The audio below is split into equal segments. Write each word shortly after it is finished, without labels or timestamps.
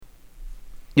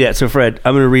Yeah, so Fred,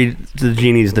 I'm going to read to the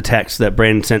genies the text that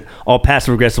Brandon sent all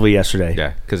passive-aggressively yesterday.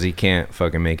 Yeah, because he can't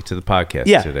fucking make it to the podcast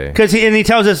today. Yeah, because he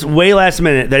tells us way last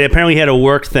minute that apparently he had a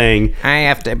work thing. I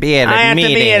have to be at a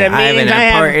meeting. I have an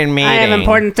important meeting. I have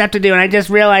important stuff to do, and I just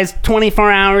realized 24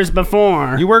 hours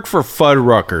before. You work for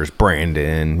Fuddruckers,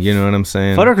 Brandon. You know what I'm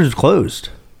saying? Fuddruckers is closed.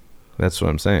 That's what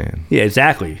I'm saying. Yeah,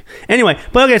 exactly. Anyway,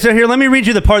 but okay, so here, let me read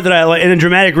you the part that I like. In a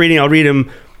dramatic reading, I'll read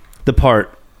him the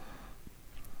part.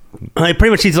 Pretty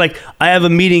much he's like, I have a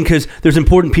meeting because there's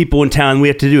important people in town. We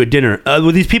have to do a dinner.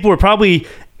 Well, these people were probably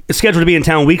scheduled to be in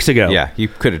town weeks ago. Yeah, you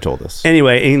could have told us.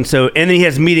 Anyway, and then he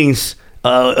has meetings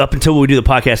up until we do the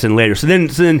podcast and later. So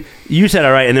then you said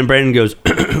all right, and then Brandon goes,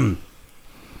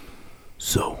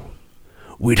 so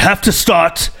we'd have to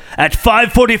start at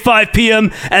 5:45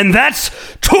 p.m. and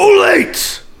that's too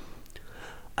late.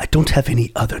 I don't have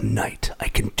any other night I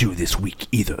can do this week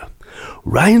either.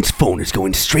 Ryan's phone is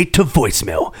going straight to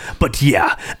voicemail. But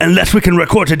yeah, unless we can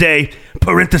record today,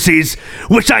 parentheses,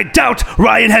 which I doubt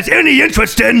Ryan has any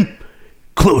interest in,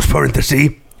 close parenthesis,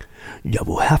 you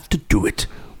will have to do it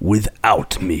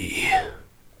without me.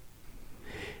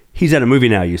 He's at a movie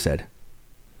now, you said.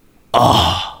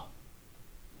 Ah.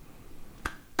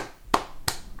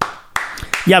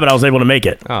 Yeah, but I was able to make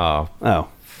it. Oh.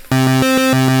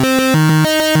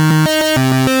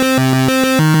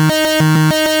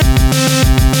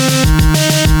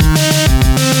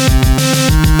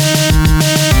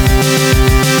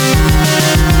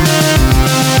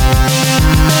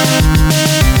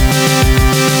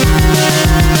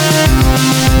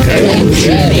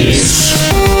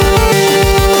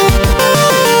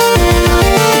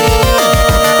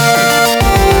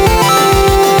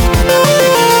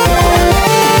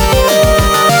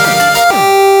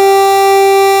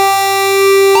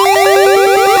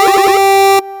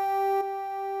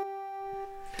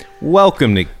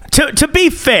 Welcome to be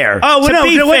fair.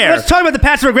 Let's talk about the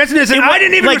passive aggressiveness. And I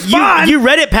didn't even respond. You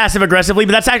read it passive aggressively,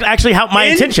 but that's actually how my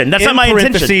intention. That's not my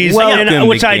intention. Welcome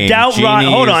which I doubt.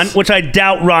 Which I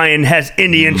doubt Ryan has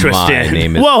any interest in. My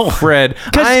name is Fred.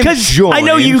 Because I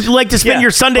know you like to spend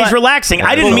your Sundays relaxing.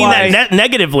 I didn't mean that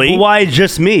negatively. Why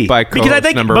just me? By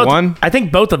co-host number one. I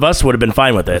think both of us would have been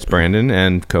fine with it. It's Brandon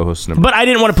and co-host number. But I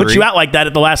didn't want to put you out like that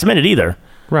at the last minute either.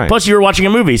 Right. Plus, you were watching a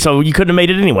movie, so you couldn't have made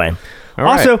it anyway.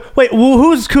 Also, wait,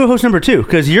 who's co-host number 2?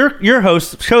 Because your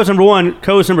host, co-host number 1,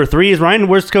 co-host number 3 is Ryan.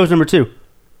 Where's co-host number 2?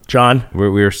 John.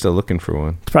 We're still looking for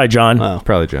one. It's probably John. Oh.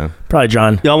 Probably John.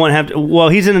 Y'all want to have to... Well,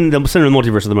 he's in the center of the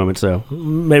multiverse at the moment, so...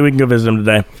 Maybe we can go visit him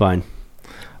today. Fine.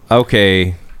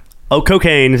 Okay. Oh,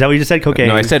 cocaine. Is that what you just said? Cocaine.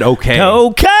 No, I said okay.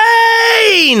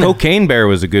 Cocaine! Cocaine Bear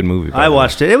was a good movie. I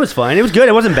watched it. It was fine. It was good.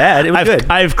 It wasn't bad. It was good.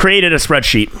 I've created a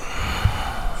spreadsheet.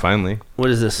 Finally.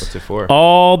 What is this? What's it for?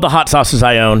 All the hot sauces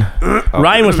I own.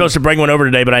 Ryan was supposed to bring one over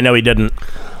today, but I know he didn't.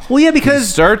 Well, yeah, because... He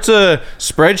starts a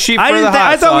spreadsheet for the hot sauces.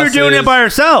 I thought we were doing it by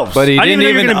ourselves. But he didn't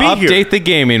even update the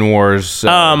Gaming Wars.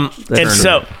 That's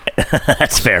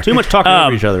fair. Too much talking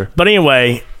over each other. But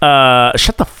anyway,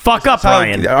 shut the fuck up,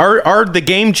 Ryan. Are the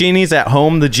game genies at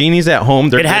home? The genies at home,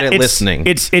 they're good at listening.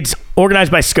 It's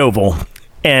organized by Scoville,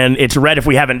 and it's red if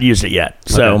we haven't used it yet.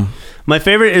 So... Okay. My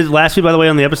favorite is last week, by the way,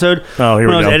 on the episode. Oh, here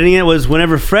we go. When I was editing it, was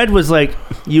whenever Fred was like,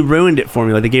 "You ruined it for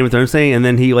me," like the Game of Thrones thing, and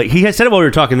then he had said it while we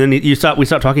were talking. Then we stopped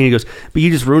talking. And he goes, "But you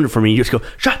just ruined it for me." You just go,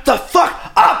 "Shut the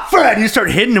fuck up, Fred!" And you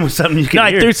start hitting him with something. You can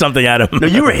hear. I threw something at him. No,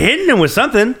 you were hitting him with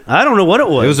something. I don't know what it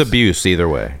was. It was abuse either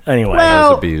way. Anyway, it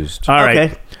was abused. All right.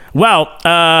 Okay. Well,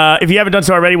 if you haven't done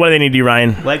so already, what do they need to do,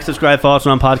 Ryan? Like, subscribe, follow us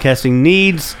on Podcasting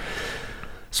Needs,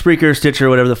 Spreaker, Stitcher,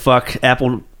 whatever the fuck,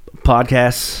 Apple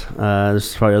Podcasts.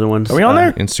 There's probably other ones. Are we on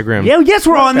there? Instagram. Yeah, yes,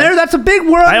 we're on there. That's a big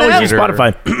word. I always use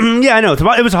Spotify. Yeah, I know.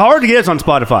 It was hard to get us on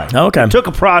Spotify. Okay. It took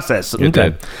a process. It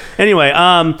did. Anyway,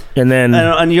 and then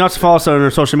and you also follow us on our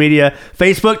social media: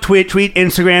 Facebook, tweet,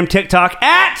 Instagram, TikTok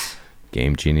at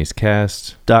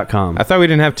GameGeniesCast.com. I .com. thought we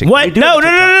didn't have TikTok. What?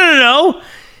 No.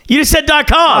 You just said .com.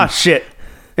 Ah, shit.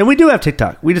 And we do have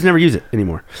TikTok. We just never use it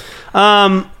anymore.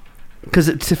 Because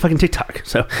it's a fucking TikTok.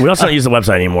 So we also don't use the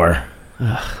website anymore.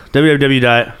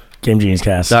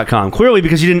 www.GameGeniusCast.com. Clearly,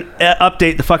 because you didn't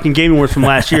update the fucking Gaming Wars from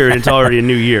last year, and it's already a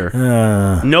new year.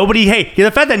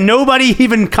 The fact that nobody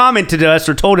even commented to us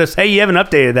or told us, hey, you haven't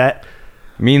updated that,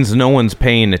 means no one's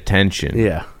paying attention.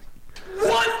 Yeah.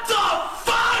 What the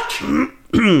fuck?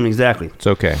 Exactly. It's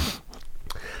okay.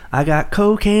 I got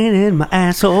cocaine in my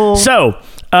asshole. So,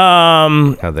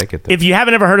 how'd that get there? If you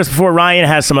haven't ever heard us before, Ryan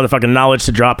has some motherfucking knowledge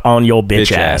to drop on your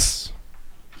bitch ass.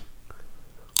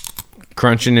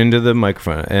 Crunching into the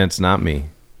microphone, and it's not me.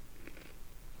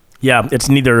 Yeah, it's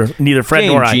neither Fred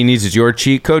nor I. Genies is your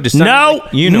cheat code. No.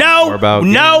 More about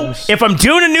games. If I'm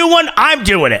doing a new one, I'm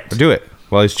doing it. Do it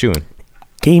while he's chewing.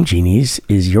 Game Genies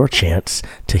is your chance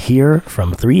to hear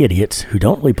from three idiots who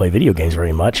don't really play video games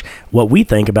very much what we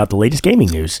think about the latest gaming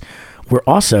news. We're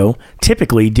also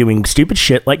typically doing stupid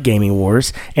shit like Gaming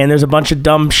Wars, and there's a bunch of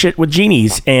dumb shit with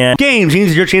genies. And Game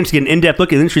Genies is your chance to get an in-depth look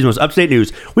at the industry's most up-to-date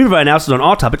news. We provide analysis on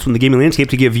all topics from the gaming landscape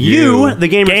to give you the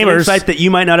gamers insight that you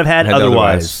might not have had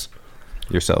otherwise.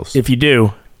 Yourselves. if you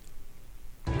do,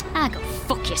 Go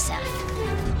fuck yourself.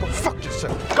 Go fuck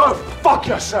yourself. Go fuck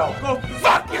yourself. Go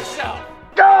fuck yourself.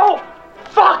 Go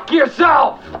fuck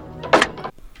yourself.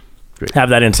 have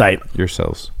that insight.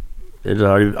 Yourselves. It's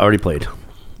already played.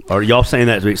 Are y'all saying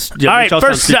that? All right,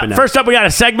 first up, we got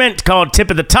a segment called Tip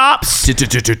of the Tops.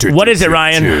 What is it,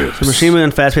 Ryan? So Machine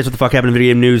and Fast Pace, what the fuck happened in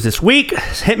video game news this week?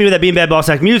 Hit me with that Being Bad Boss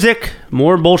Act music.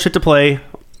 More bullshit to play.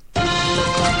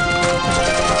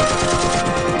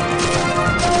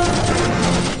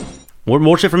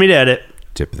 More shit for me to edit.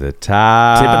 Tip of the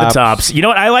top. Tip of the tops. You know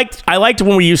what? I liked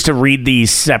when we used to read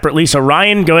these separately. So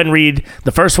Ryan, go ahead and read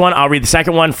the first one. I'll read the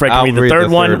second one. Fred can read the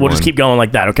third one. We'll just keep going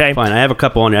like that, okay? Fine. I have a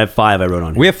couple on here. I have 5 I wrote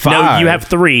on here. We have 5. No, you have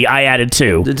 3. I added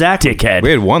 2. Exactly. Dickhead. We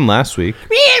had 1 last week.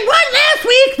 We had one last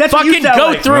week. That's what you Fucking sound go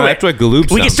like. through No, it. that's what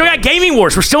Galoob We sounds still got like. Gaming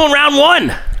Wars. We're still in round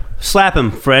 1. Slap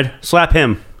him, Fred. Slap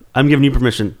him. I'm giving you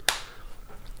permission.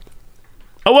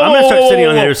 Oh, I'm going to start sitting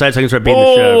on the other side so I can start beating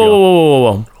the shit out of you.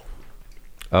 Whoa.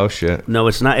 Oh, shit. No,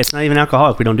 it's not. It's not even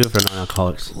alcoholic. We don't do it for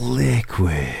non-alcoholics.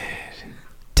 Liquid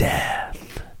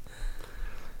death.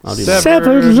 I'll do that.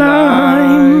 Severed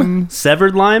lime.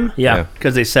 Severed lime? Yeah.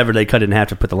 Because they severed, they cut it in half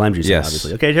to put the lime juice in, Yes.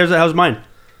 obviously. Okay, how's mine?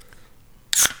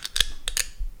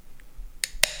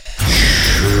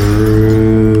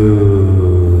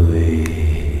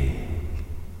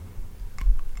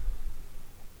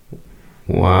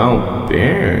 Wow,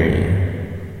 Barry.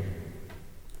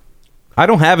 I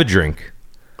don't have a drink.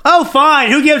 Oh,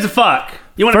 fine. Who gives a fuck?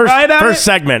 You want to cry about First it?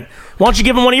 segment. Why don't you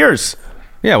give him one of yours?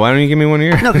 Yeah, why don't you give me one of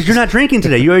yours? No, because you're not drinking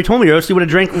today. You already told me you would have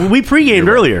drank. We pre-gamed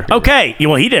earlier. Okay.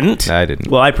 Well, he didn't. I didn't.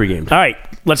 Well, I pre-gamed. All right.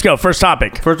 Let's go. First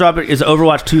topic. First topic is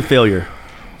Overwatch 2 failure.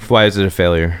 Why is it a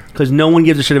failure? Because no one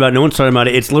gives a shit about it. No one's talking about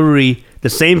it. It's literally the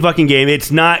same fucking game. It's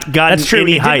not gotten That's true.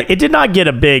 any hype. It did not get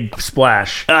a big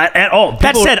splash At all.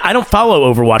 That said, I don't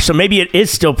follow Overwatch, so maybe it is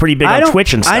still pretty big on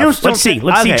Twitch and stuff. Let's see.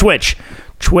 Let's see Twitch.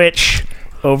 Twitch,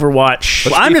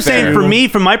 Overwatch. Well, I'm just saying, for me,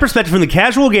 from my perspective, from the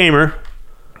casual gamer,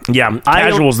 yeah,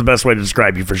 casual is the best way to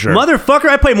describe you for sure. motherfucker,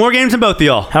 I play more games than both of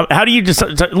y'all. How do you just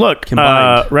look?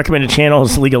 Combined. Recommended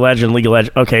channels: League of Legends.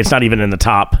 Okay, it's not even in the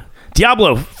top.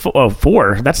 Diablo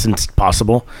 4. That's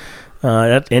impossible.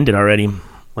 That ended already.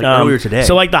 Like earlier today.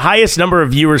 So, like, the highest number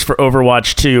of viewers for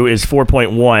Overwatch 2 is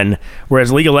 4.1,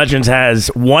 whereas League of Legends has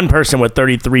one person with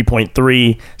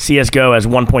 33.3. CS:GO has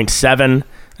 1.7.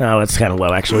 Oh, that's kind of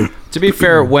low, actually. To be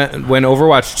fair, when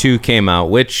Overwatch 2 came out,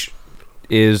 which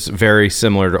is very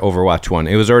similar to Overwatch 1,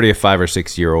 it was already a 5 or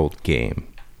 6 year old game.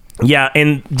 Yeah,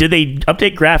 and did they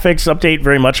update graphics, update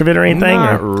very much of it or anything?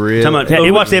 Not really. Talking about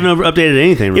Overwatch, they haven't updated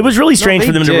anything. Really. It was really strange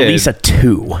for them to did. release a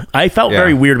 2. I felt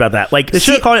very weird about that. Like, They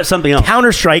should have called it something else.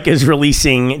 Counter-Strike is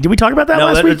releasing... Did we talk about that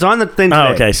last week? It's on the thing today.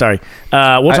 Oh, okay, sorry.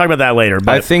 We'll talk about that later.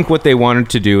 But I think what they wanted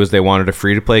to do is they wanted a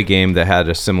free-to-play game that had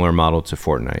a similar model to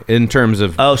Fortnite in terms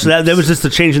of... Oh, so that was just the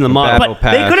change in the model. Battle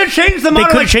But they Pass. could have changed the they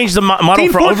model. could have changed the model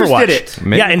Team for Fortress Overwatch. did it.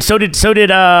 Maybe. Yeah, and so did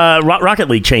Rocket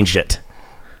League changed it.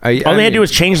 All they had to do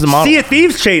was change the model. Sea of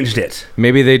Thieves changed it.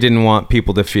 Maybe they didn't want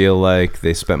people to feel like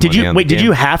they spent money on the game. Did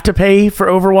you have to pay for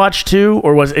Overwatch 2,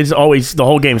 or is always the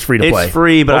whole game's free to play? It's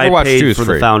free, but Overwatch I 2 paid is for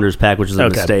free. the Founders Pack, which is a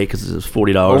Okay. mistake because it was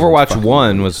 $40. Overwatch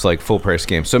 1 was like full price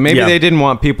game. So maybe Yeah. they didn't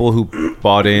want people who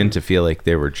bought in to feel like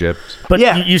they were gypped. But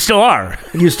Yeah. you still are.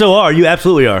 You still are. You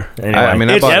absolutely are. Anyway, I mean,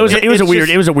 I It's- bought it was it's a weird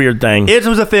just- it was a weird thing. It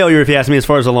was a failure, if you ask me, as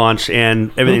far as the launch and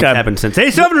everything that's Okay. happened since.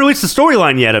 They still haven't released the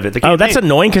storyline yet of it. Oh, that's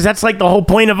annoying because that's like the whole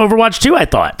point of Overwatch 2, I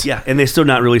thought. Yeah, and they still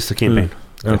not released the campaign.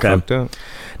 Okay. Fucked up.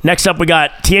 Next up, we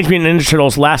got Teenage Mutant Ninja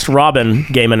Turtles Last Robin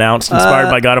game announced, inspired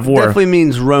by God of War. Definitely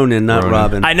means Ronin, not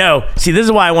Robin. I know. See, this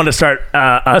is why I want to start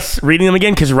us reading them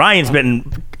again, because Ryan's been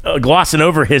glossing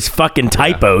over his fucking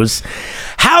typos.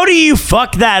 How do you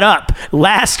fuck that up?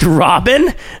 Last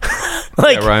Robin?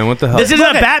 Like, Yeah, Ryan, what the hell? This isn't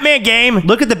a Batman game.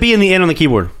 Look at the B and the N on the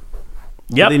keyboard.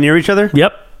 Yep. Are they near each other?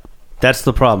 Yep. That's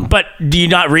the problem. But do you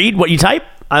not read what you type?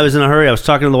 I was in a hurry. I was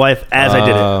talking to the wife as I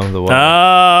did it. The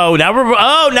Oh, now we're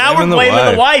Blaming the blaming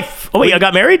the wife. wife. Oh wait, I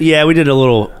got married? Yeah, we did a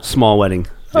little small wedding.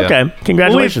 Yeah. Okay, Well, we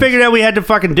congratulations. figured out we had to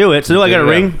fucking do it. So I got a Did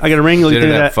it ring. at- I got a ring. Look Did at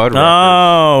it at that.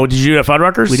 Fuddruckers. Oh, did you do it at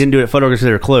Fuddruckers? We didn't do it at Fuddruckers because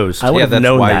they were closed. I would have that's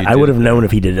known why that. you I did would have it. known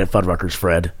if he did it at Fuddruckers,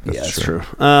 Fred. That's true.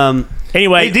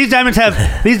 Anyway, Hey, these diamonds have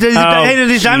these. Hey,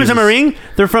 these diamonds on my ring.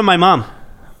 They're from my mom.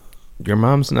 Your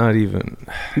mom's not even...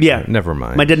 Yeah, Never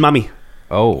mind. my dead mommy.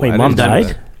 Oh, wait, I mom didn't know died?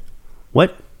 that.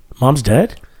 What? Mom's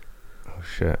dead? Oh,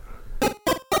 shit.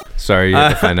 Sorry, you had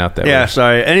to find out that. Yeah,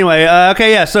 sorry. Anyway,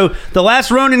 okay, yeah. So the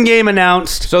last Ronin game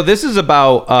announced. So this is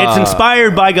about. It's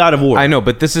inspired by God of War. I know,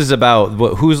 but this is about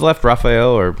who's left, Raphael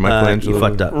or Michelangelo? You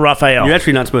fucked up. Raphael. You're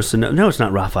actually not supposed to know. No, it's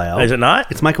not Raphael. Is it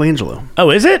not? It's Michelangelo. Oh,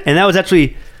 is it? And that was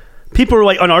actually. People were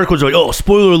like on articles like, "Oh,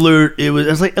 spoiler alert!" I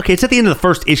was like, "Okay, it's at the end of the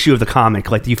first issue of the comic.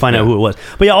 Like, you find out who it was."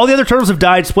 But yeah, all the other turtles have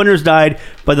died. Splinter's died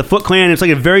by the Foot Clan. It's like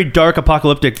a very dark,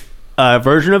 apocalyptic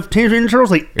version of Teenage Mutant Ninja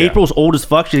Turtles. Like, April's old as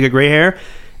fuck. She's got gray hair.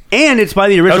 And it's by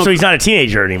the original. Oh, so he's not a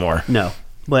teenager anymore. No,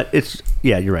 but it's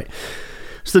you're right.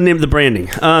 It's the name of the branding.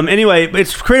 Anyway,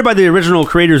 it's created by the original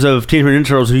creators of Teenage Mutant Ninja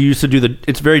Turtles, who used to do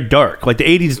it's very dark. Like the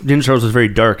 '80s Ninja Turtles was very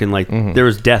dark, and like there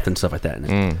was death and stuff like that in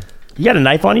it. You got a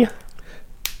knife on you?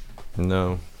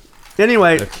 No.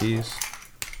 Anyway, The keys.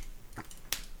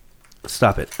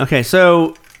 Stop it. Okay,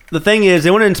 so the thing is,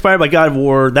 they want to inspire by God of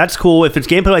War. That's cool if it's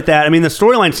gameplay like that. I mean, the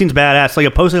storyline seems badass, like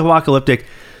a post-apocalyptic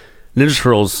Ninja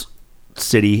Turtles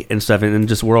city and stuff, and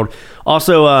just world.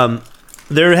 Also,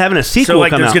 they're having a sequel. So like,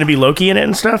 come there's out. going to be Loki in it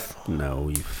and stuff? No,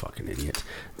 you fucking idiot.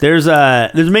 They're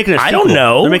making a sequel. I don't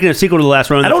know. They're making a sequel to The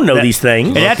Last Ronin. I don't know these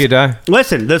things. Loki die?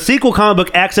 Listen, the sequel comic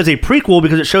book acts as a prequel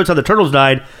because it shows how the turtles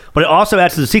died, but it also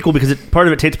acts as a sequel because part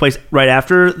of it takes place right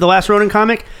after The Last Ronin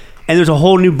comic, and there's a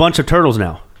whole new bunch of turtles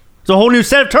now. There's a whole new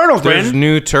set of turtles, There's Brandon.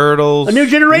 new turtles. A new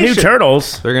generation. New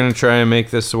turtles. They're gonna try and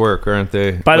make this work, aren't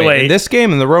they? By the way, in this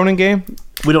game, in the Ronin game,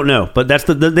 We don't know, but that's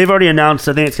they've already announced.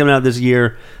 I think it's coming out this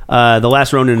year. The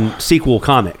Last Ronin sequel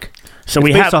comic. So it's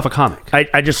we based have off a comic.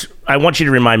 I want you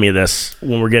to remind me of this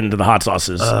when we're getting to the hot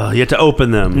sauces. You have to open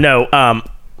them. No,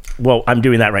 well, I'm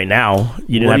doing that right now.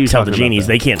 You didn't What are have you to tell the talking about, genies;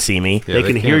 though? they can't see me. Yeah, they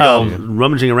can hear can't you see it.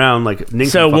 rummaging around like.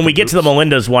 So when we get to the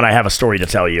Melinda's one, I have a story to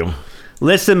tell you.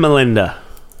 Listen, Melinda.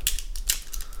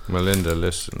 Melinda,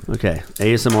 listen. Okay,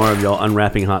 ASMR of y'all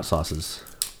unwrapping hot sauces.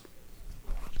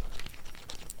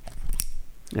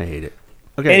 I hate it.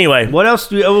 Okay. Anyway. what else?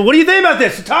 What do you think about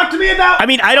this? Talk to me about. I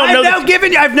mean, I don't know.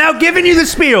 I've now given you the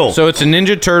spiel. So it's a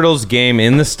Ninja Turtles game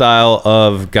in the style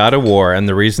of God of War, and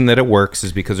the reason that it works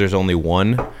is because there's only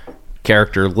one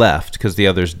character left because the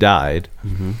others died.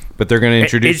 Mm-hmm. But they're going to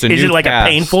introduce a new Is it like cast.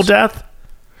 a painful death?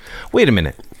 Wait a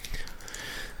minute.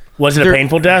 Was it a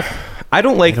painful death? I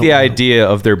don't like the idea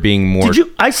of there being more. Did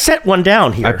you? I set one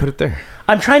down here. I put it there.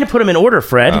 I'm trying to put them in order,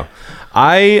 Fred. Oh.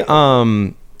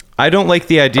 I don't like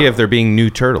the idea of there being new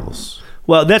turtles.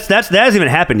 Well, that hasn't even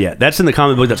happened yet. That's in the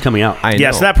comic book that's coming out. I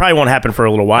Yeah, know. so that probably won't happen for a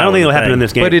little while. I don't think it'll happen in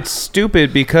this game. But it's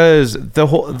stupid because the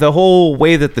whole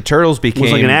way that the turtles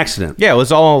became like an accident. Yeah, it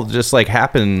was all just like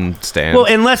happenstance. Well,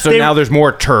 unless now there's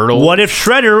more turtles. What if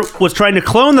Shredder was trying to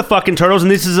clone the fucking turtles, and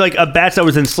this is like a batch that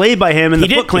was enslaved by him and the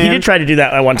Foot Clan? He did try to do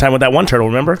that at one time with that one turtle.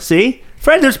 Remember? See,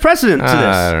 Fred, there's precedent to this.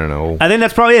 I don't know. I think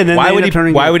that's probably it. And then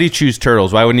Why would he choose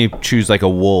turtles? Why wouldn't he choose like a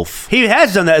wolf? He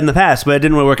has done that in the past, but it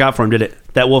didn't really work out for him, did it?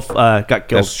 That wolf got killed.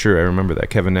 That's true. I remember that.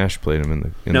 Kevin Nash played him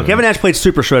in the Kevin Nash played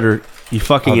Super Shredder. You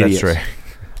fucking idiot. That's right.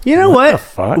 You know What what? the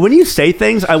fuck? When you say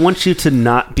things, I want you to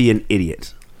not be an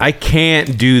idiot. I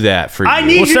can't do that for you. I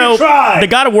need you So to try. the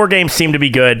God of War games seem to be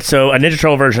good. So a Ninja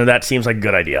Turtle version of that seems like a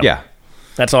good idea. Yeah.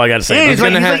 That's all I got to say. And He's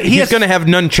like- gonna he's like- have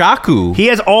nunchaku. He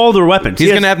has all their weapons.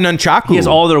 He's gonna have nunchaku. He has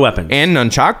all their weapons and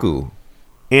nunchaku.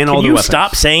 and all Can their you weapons.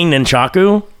 stop saying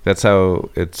Nunchaku? That's how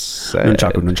it's said.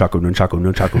 Nunchaku, nunchaku, nunchaku,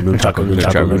 nunchaku,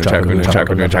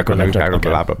 nunchaku, nunchaku.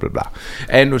 Blah blah blah blah.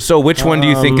 And so, which one do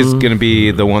you think is going to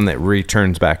be the one that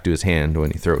returns back to his hand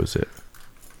when he throws it?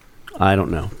 I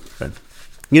don't know. Fred.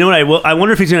 You know what? I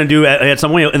wonder if he's going to do at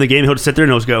some point in the game. He'll just sit there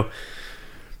and he'll just go.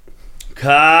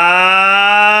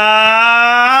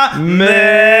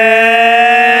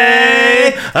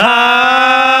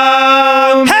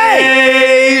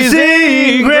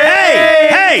 Amazing Grace.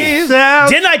 Hey!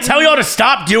 Didn't I tell y'all to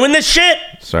stop doing this shit?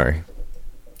 Sorry,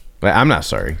 I'm not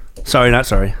sorry. Sorry, not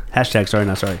sorry. Hashtag sorry,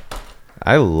 not sorry.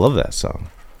 I love that song.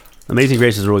 Amazing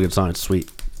Grace is a really good song. It's sweet.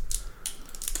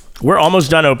 We're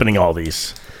almost done opening all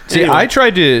these. See, I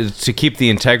tried to keep the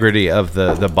integrity of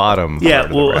the bottom. Yeah,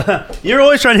 part of the wrap. well, you're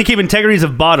always trying to keep integrities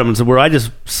of bottoms where I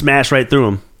just smash right through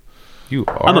them. You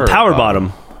are. I'm a power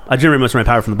bottom. I generate most of my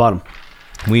power from the bottom.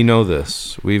 We know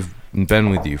this. We've been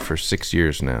with you for 6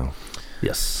 years now.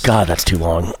 Yes. God, that's too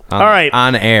long. All right.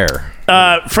 On air.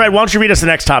 Fred, why don't you read us the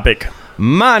next topic?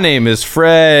 My name is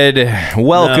Fred.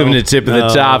 Welcome No, to Tip of no.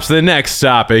 the Tops. The next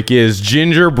topic is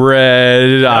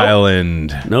Gingerbread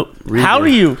Island. Nope. How do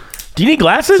you need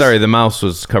glasses? Sorry, the mouse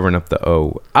was covering up the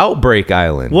O. Outbreak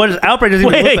Island. What is Outbreak? Doesn't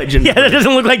even look like Yeah, gingerbread. that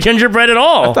doesn't look like gingerbread at I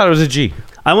all. thought it was a G.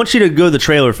 I want you to go to the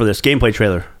trailer for this gameplay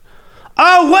trailer.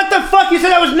 Oh, what the fuck? You said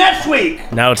that was next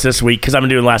week. No, it's this week because I'm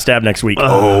doing Last Dab next week.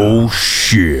 Oh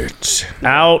shit!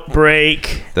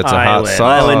 Outbreak. That's Island. a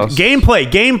hot sauce.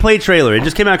 Gameplay trailer. It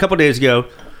just came out a couple days ago.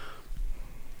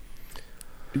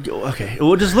 Okay,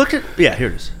 we'll just look at. Yeah, here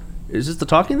it is. Is this the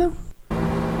talking though?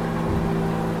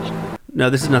 No,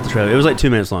 this is not the trailer. It was like 2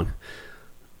 minutes long.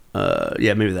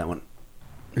 Yeah, maybe that one.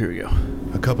 Here we go.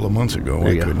 A couple of months ago,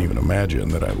 I couldn't even imagine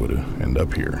that I would end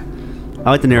up here. I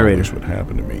like the narrator. This would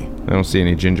happen to me. I don't see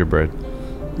any gingerbread.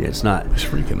 Yeah, it's not. This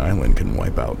freaking island can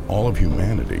wipe out all of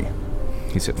humanity.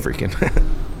 He said freaking.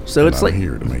 So it's I'm like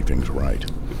here to make things right.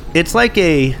 it's like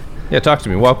a Yeah, talk to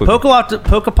me. Walk with me.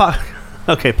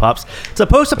 Okay, pops. It's a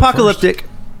post-apocalyptic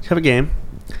kind of game,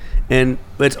 and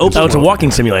it's open. Oh, it's a world.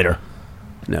 walking simulator.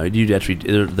 No, you actually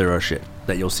there are shit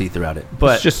that you'll see throughout it,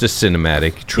 but It's just a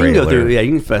cinematic you trailer. can go through. Yeah,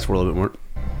 you can fast forward a little bit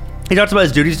more. He talks about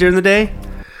his duties during the day,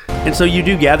 and so you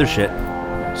do gather shit.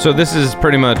 So this is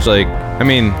pretty much like, I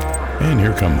mean, And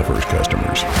here come the first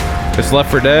customers. it's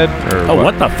Left 4 Dead or Oh,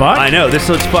 what the fuck? I know this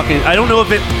looks fucking. I don't know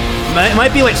if it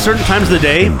might be like certain times of the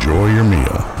day. Enjoy your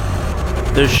meal.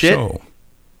 There's shit. So,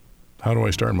 how do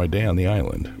I start my day on the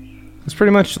island? It's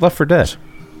pretty much Left 4 Dead.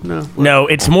 No,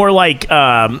 it's more like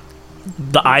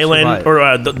the island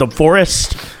or the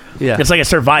forest. Yeah, It's like a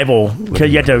survival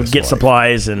because you have to get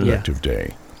supplies and Active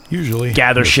day. Usually,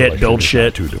 Gather the shit, selection build is shit.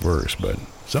 not too diverse, but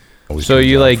some always So turns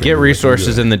you out like for get you what you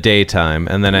resources do. in the daytime,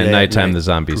 and then at Yeah, nighttime night. the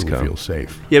zombies Crew come. feels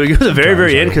safe. yeah. We go to the very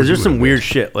Sometimes I end because there's overdo some it. weird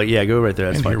shit. Like yeah, go right there.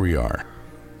 That's And fine. here we are.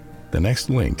 The next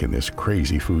link in this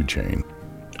crazy food chain.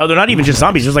 oh, they're not even just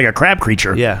zombies. There's like a crab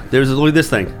creature. Yeah, there's look at this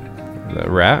thing. A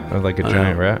rat, or like a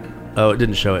giant rat. Oh, it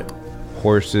didn't show it.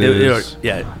 Horses,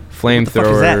 Yeah.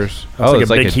 flamethrowers. Oh, it's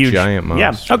like a giant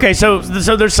monster. Yeah. Okay, so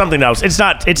there's something else. It's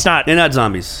not. They're not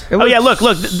zombies. Oh yeah, look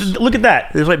at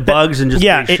that. There's like bugs and just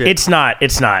Yeah, weird shit. it's not.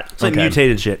 It's not. It's like Okay.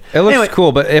 mutated shit. It looks Anyway,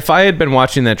 cool, but if I had been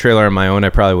watching that trailer on my own, I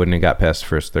probably wouldn't have got past the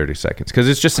first 30 seconds because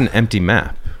it's just an empty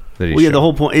map. That he Well, yeah, showed. the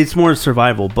whole point. It's more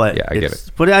survival, but Yeah, I get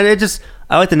it's- But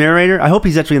I like the narrator. I hope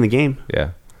he's actually in the game. Yeah.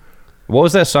 What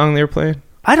was that song they were playing?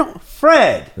 I don't.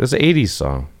 Fred. It was an 80s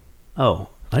song. Oh,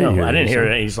 I didn't hear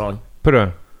any song. Put it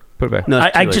on. Put it back. No,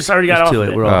 it's I too late. just already got It's off too of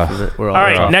late. it. We're off of it. We're All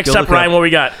right, next Go up, look it Ryan, what we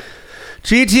got?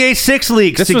 GTA 6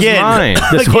 leaks This was again. mine.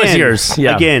 This was yours.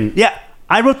 Yeah. Again. Yeah.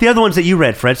 I wrote the other ones that you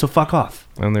read, Fred. So fuck off.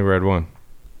 I only read one.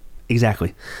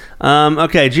 Exactly.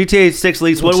 Okay. GTA 6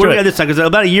 leaks. What Let's do do we it. got this time? Because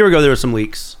about a year ago there were some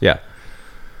leaks. Yeah.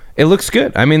 It looks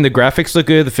good. I mean, the graphics look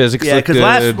good. The physics Yeah, look because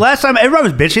good. last time everyone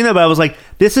was bitching though, but I was like,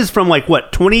 this is from like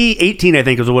what 2018, I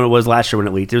think was when it was last year when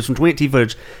it leaked. It was from 2018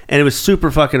 footage, and it was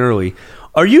super fucking early.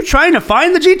 Are you trying to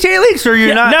find the GTA leaks, or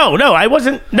you're not? No, I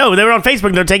wasn't. No, they were on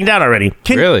Facebook. They're taken down already.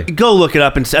 Really? Go look it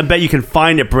up, and I bet you can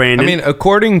find it, Brandon. I mean,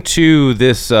 according to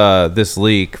this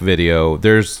leak video,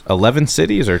 there's 11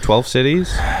 cities or 12 cities,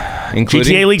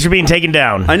 including GTA leaks are being taken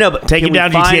down. I know, but taking can we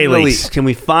down find GTA the leaks. Can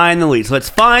we find the leaks? Let's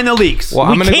find the leaks. Well,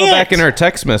 I'm We gonna go back can't. in our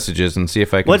text messages and see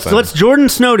if I can. find let's it. Jordan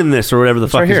Snowden this or whatever the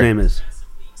fuck right his here. name is.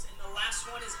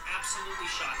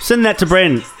 Send that to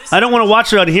Brandon. I don't want to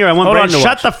watch it on here. I want Hold on, Brandon to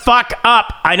shut watch. the fuck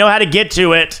up. I know how to get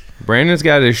to it. Brandon's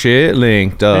got his shit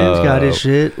linked up. Brandon's got his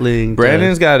shit linked.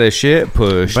 Brandon's got his shit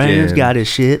pushed. Brandon's in. got his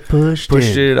shit pushed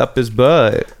it up his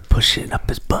butt. Push it up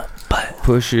his butt.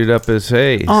 Push it up his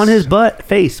face. On his butt,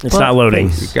 face. It's butt, not loading.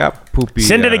 face. You got poopy.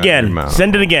 Send it out of your again. mouth.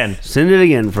 Send it again. Send it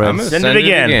again, I'm friends. gonna Send send it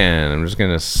again. I'm just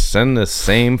gonna send the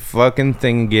same fucking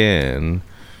thing again.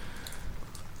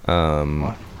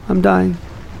 I'm dying.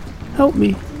 Help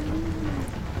me.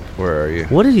 Where are you?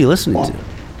 What are you listening to?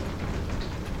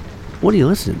 What are you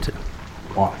listening to?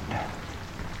 What?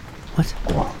 What?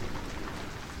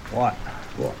 What?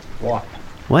 What?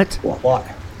 What? What?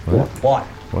 What?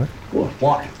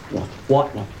 What?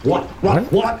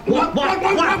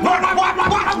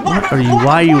 What are you?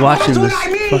 Why are you watching this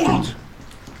fucking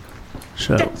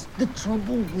show? The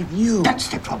trouble with you. That's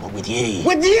the trouble with you.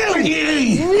 With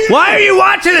you! Why are you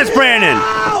watching this, Brandon?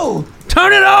 No!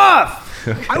 Turn it off!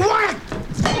 I want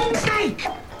a steak!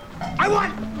 I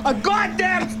want a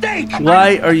goddamn steak!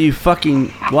 Why are you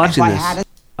fucking watching If I had this? it-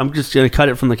 I'm just gonna cut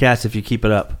it from the cast if you keep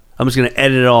it up. I'm just gonna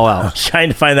edit it all out. Trying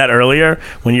to find that earlier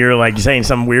when you were like saying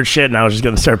some weird shit, and I was just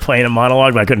going to start playing a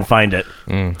monologue, but I couldn't find it.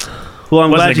 Well,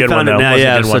 I'm Wasn't glad a you good found one, it though. now. Wasn't a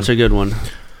Yeah, good it's one. such a good one.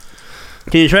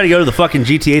 Can you try to go to the fucking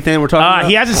GTA thing we're talking about?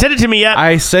 He hasn't sent it to me yet.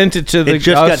 I sent it to It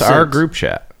just got our sent. group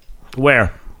chat.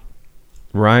 Where?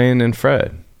 Ryan and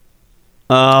Fred.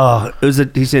 Oh, it was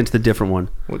he sent it to the different one.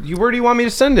 Where do you want me to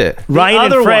send it? Ryan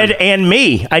other and Fred one. and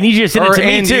me. I need you to send it to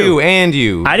me and too.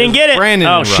 you. I didn't get it. Brandon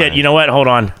Oh and shit! Ryan. You know what? Hold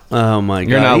on. Oh my god.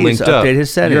 You're not He needs linked to up. Update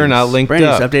his settings. You're not linked Brandon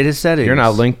up. needs to update his settings. You're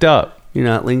not linked up. You're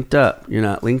not linked up. You're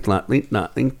not linked. Not linked.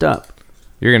 Not linked up.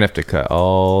 You're gonna have to cut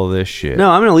all this shit. No,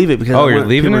 I'm gonna leave it because Oh, I you're want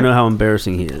leaving people to it? know how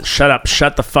embarrassing he is. Shut up.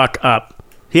 Shut the fuck up.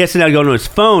 He has to now go into his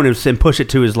phone and push it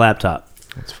to his laptop.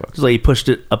 That's fucked. It's like he pushed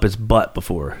it up his butt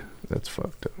before. That's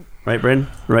fucked up. Right,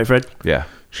 Brendan? Right, Fred? Yeah.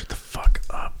 Shut the fuck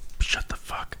up. Shut the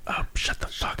fuck up. Shut the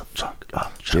fuck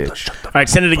up. Shut the All right,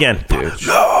 send it again. I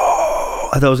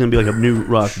thought it was gonna be like a new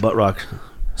butt rock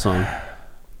song.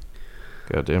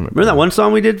 God damn it. Remember that one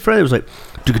song we did, Fred? It was like,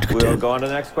 We'll go on to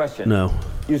the next question. no,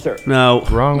 You, sir. no,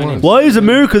 Wrong one. Why is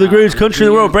America the greatest country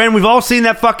in the world, Brandon? We've all seen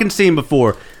that fucking scene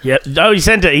before. Yeah. Oh, he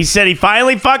sent it. He said he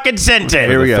finally fucking sent it.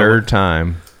 Here we the go. third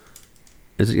time.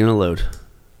 Is it gonna load?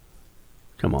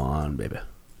 Come on, baby.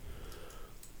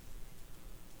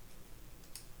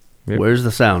 Yep. Where's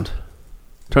the sound?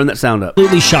 Turn that sound up.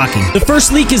 Absolutely shocking. The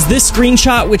first leak is this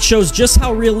screenshot, which shows just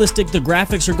how realistic the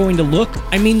graphics are going to look.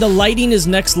 I mean, the lighting is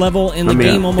next level, and the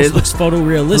game almost looks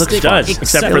photorealistic. It does,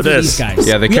 except for this. These guys.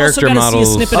 Yeah, the we character also got to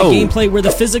models- see a snippet of gameplay where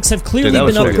the physics have clearly that been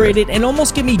was so good. upgraded and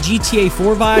almost give me GTA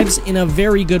 4 vibes in a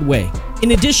very good way.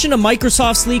 In addition to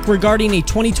Microsoft's leak regarding a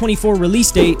 2024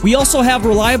 release date, we also have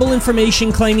reliable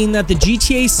information claiming that the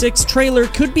GTA 6 trailer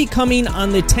could be coming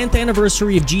on the 10th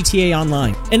anniversary of GTA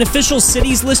Online. An official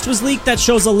cities list was leaked that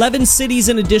shows 11 cities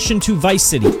in addition to Vice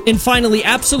City. And finally,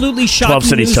 absolutely 12 shocking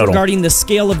cities news total. regarding the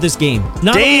scale of this game.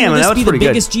 Not Damn, only that will was this be the pretty good.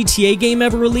 biggest GTA game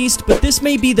ever released, but this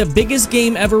may be the biggest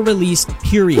game ever released,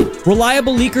 period.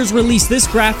 Reliable leakers released this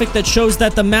graphic that shows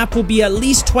that the map will be at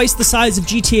least twice the size of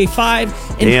GTA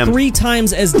 5 and Damn. 3 times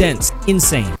as dense.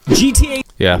 Insane. GTA.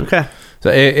 Yeah. Okay. So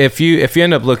if you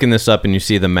end up looking this up and you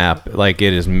see the map, like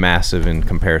it is massive in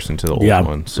comparison to the old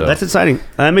one. So That's exciting.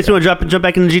 That makes me want to jump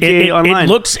back into GTA Online.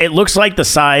 It looks like the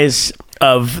size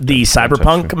of the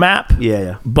Cyberpunk map.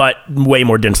 Yeah. But way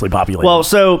more densely populated. Well,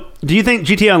 so do you think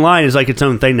GTA Online is like its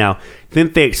own thing now?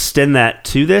 Think they extend that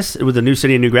to this with a new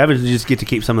city and new graphics? Do you just get to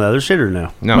keep some of the other shit, or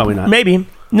no? No. Probably not. maybe.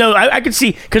 No, I could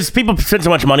see because people spend so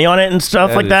much money on it and stuff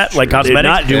That like is that, like true. They did cosmetics.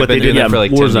 not do what They've they been did doing that for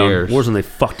like 10 Warzone. years. Warzone, they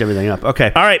fucked everything up.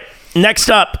 Okay. All right, next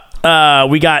up,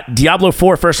 we got Diablo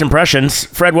 4 first impressions.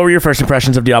 Fred, what were your first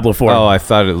impressions of Diablo 4? Oh, I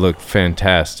thought it looked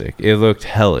fantastic. It looked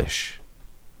hellish.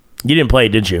 You didn't play it,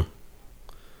 did you?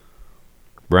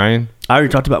 Brian? I already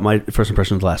talked about my first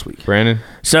impressions last week. Brandon?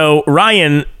 So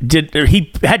Ryan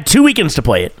he had 2 weekends to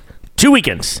play it. 2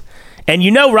 weekends. And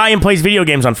you know Ryan plays video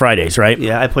games on Fridays, right?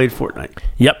 Yeah, I played Fortnite.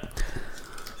 Yep.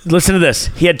 Listen to this.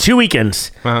 He had 2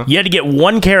 weekends. Uh-huh. You had to get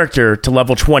one character to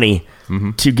level 20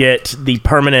 to get the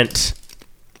permanent.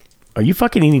 Are you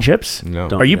fucking eating chips? No.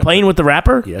 Are you playing with the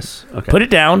wrapper? Yes. Okay. Put it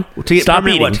down. To get Stop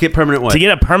permanent eating. what? To get permanent what? To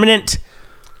get a permanent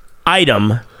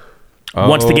item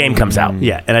once the game comes out.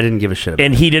 Yeah, and I didn't give a shit about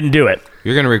And he didn't do it.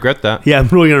 You're going to regret that. Yeah, I'm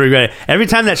really gonna regret it. Every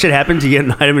time that shit happens, you get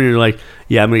an item and you're like,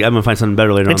 "Yeah, I'm gonna find something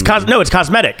better later It's on." it's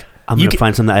cosmetic. I'm You gonna can-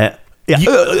 find something.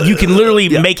 You can literally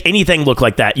make anything look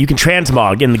like that. You can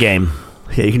transmog in the game.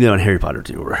 Yeah, you can do it on Harry Potter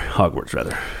too, or Hogwarts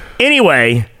rather.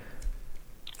 Anyway,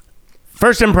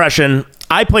 first impression,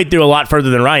 I played through a lot further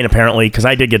than Ryan apparently because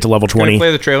I did get to level Can I 20.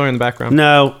 play the trailer in the background?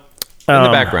 No, In the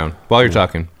background, while you're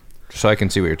talking, so I can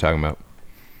see what you're talking about.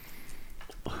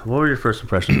 what were your first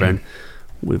impressions, Brandon?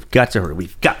 We've got to hurry.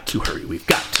 We've got to hurry. We've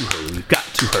got to hurry. We've got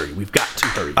to hurry. We've got to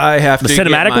hurry. I have The to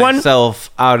cinematic get one?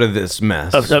 myself out of this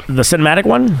mess. The cinematic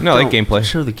one? No, like Don't gameplay.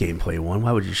 Show the gameplay one.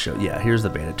 Why would you show? Yeah, here's the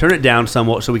bandit. Turn it down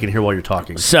somewhat so we can hear while you're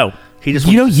talking. So, He just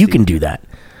you know wants to you see. can do that.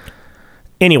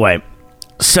 Anyway,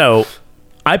 so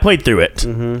I played through it.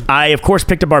 I, of course,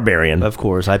 picked a barbarian. Of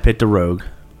course, I picked a rogue.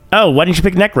 Oh, why didn't you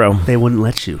pick Necro? They wouldn't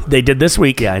let you. They did this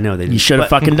week. Yeah, I know they did. You should have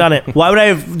But- fucking done it. Why would I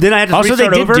have? Then I had to Also, they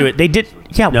restart did over? do it. They did.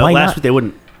 Yeah, No, why last not? week they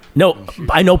wouldn't. No,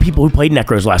 I know people who played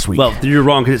Necros last week. Well, you're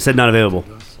wrong because it said not available.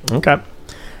 okay.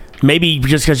 Maybe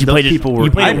just because you Those played it. people were-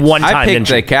 You played it one time, I picked didn't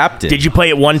you? the captain. Did you play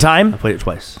it one time? I played it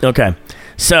twice. Okay.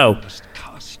 So,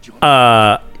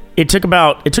 it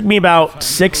took me about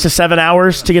 6 to 7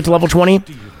 hours to get to level 20.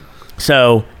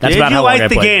 So that's Did about you how long I like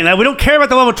the played. game? Now, we don't care about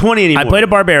the level 20 anymore. I played a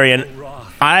barbarian.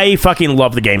 I fucking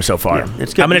love the game so far. Yeah,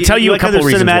 it's good. I'm going to tell you a like couple other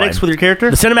reasons cinematics why. with your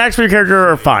character? The cinematics with your character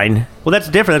are fine. Well, that's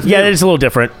different. That's Yeah, new. it's a little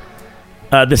different.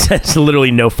 This has literally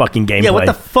no fucking gameplay. Yeah, what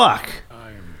the fuck?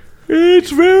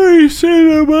 It's very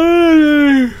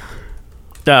cinematic.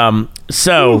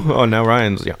 So Oh, now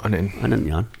Ryan's yawning. I didn't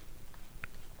yawn.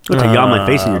 Don't yawn my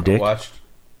face in your dick. Watched.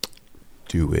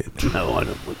 Do it. No, I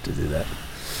don't want to do that.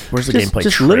 where's the Just, gameplay?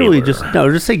 just trailer? literally, just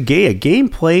say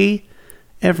gameplay,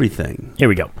 everything. Here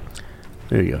we go.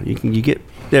 There you go. You get.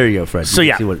 There you go, Fred. So You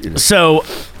yeah. can see what it is. So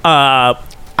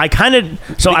I kind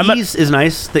of The ease is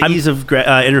nice. The ease of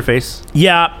interface.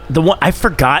 Yeah, the one I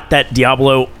forgot that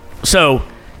Diablo. So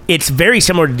it's very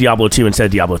similar to Diablo 2 instead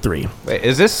of Diablo 3. Wait,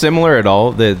 is this similar at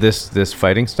all? This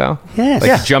fighting style? Yes. Like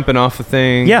Yeah. jumping off of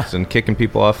things and kicking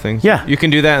people off things? Yeah. You can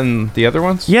do that in the other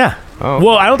ones? Yeah. Oh.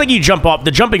 Well, I don't think you jump off.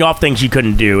 The jumping off things you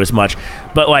couldn't do as much,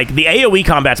 but like the AOE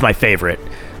combat's my favorite.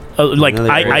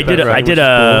 I did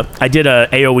a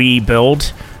AOE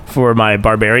build for my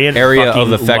barbarian. Area Fucking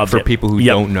of effect loved for it. people who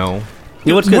Yep. don't know.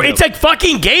 It's like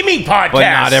fucking gaming podcast. But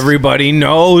not everybody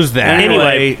knows that.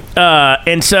 Anyway,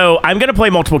 and so I'm gonna play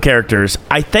multiple characters.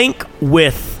 I think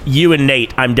with you and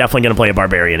Nate, I'm definitely gonna play a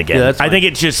barbarian again. Yeah, that's I fine. think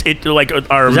it's just our Is that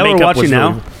what makeup we're watching was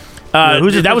now?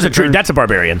 Really, that's a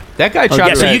barbarian. That guy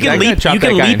chopped so you can that guy leap. chopped You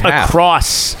can that guy leap in half.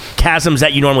 across chasms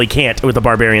that you normally can't with a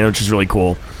barbarian, which is really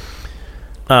cool.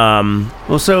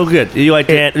 Well, so good. You like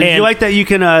that? And- You like that you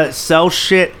can sell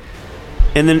shit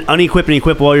and then unequip and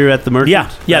equip while you're at the merchant?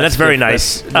 Yeah, that's very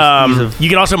nice. You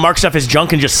can also mark stuff as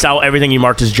junk and just sell everything you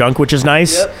marked as junk, which is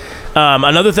nice. Yep.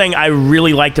 Another thing I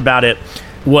really liked about it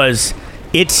was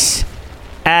it's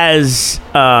as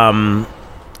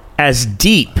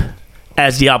deep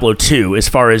as Diablo 2 as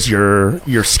far as your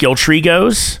skill tree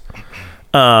goes.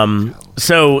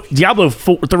 So Diablo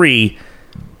 3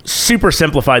 super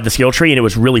simplified the skill tree, and it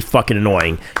was really fucking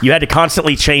annoying. You had to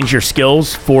constantly change your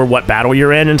skills for what battle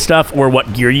you're in and stuff, or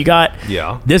what gear you got.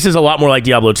 Yeah. This is a lot more like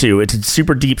Diablo 2. It's a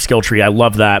super deep skill tree. I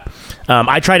love that.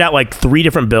 I tried out like 3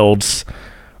 different builds.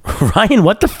 Ryan,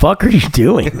 what the fuck are you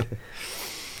doing?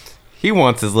 He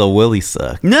wants his little willy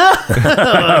sucked.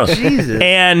 No, Jesus.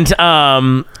 And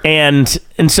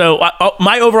so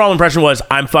my overall impression was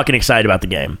I'm fucking excited about the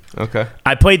game. Okay.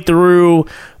 I played through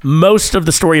most of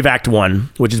the story of Act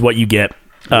 1, which is what you get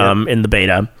in the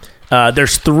beta.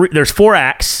 There's 4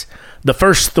 acts. The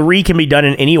first 3 can be done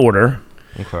in any order.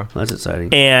 Okay. That's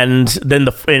exciting. And then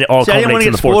it all See, I didn't want culminates to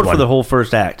in get the fourth spoiled one. for the whole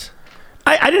first act.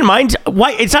 I didn't mind.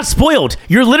 Why? It's not spoiled.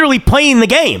 You're literally playing the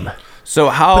game. So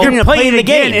how? You're You're playing playing the it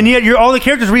again, game. and yet all the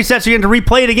characters reset, so you have to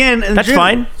replay it again. And That's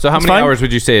fine. So how That's many fine. hours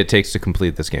would you say it takes to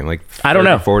complete this game? Like 30, I don't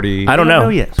know. 40? I don't I don't know. know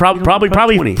yet. Probably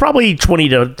 20. 20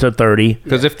 to 30.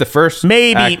 Because if the first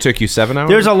Maybe- act took you 7 hours,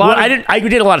 There's a lot. Well, I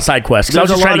did a lot of side quests. 'Cause I was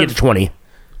There's just a trying to lot get to 20.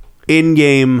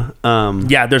 in-game,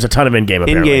 Yeah, there's a ton of in-game.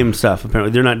 Apparently. in-game stuff.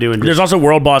 Apparently, they're not doing. There's also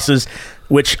world bosses,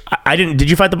 which I didn't. Did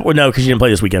you fight the? No, because you didn't play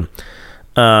this weekend.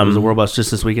 was a world boss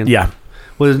just this weekend. Yeah.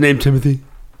 Was his name Timothy?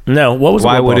 No. What was?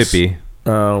 why the world would boss? it be?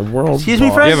 World. Excuse me,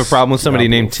 boss. Fred? You have a problem with somebody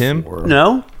named Tim?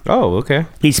 No. Oh, okay.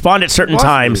 He spawned at certain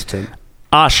times. Tim.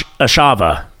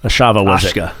 Ashava was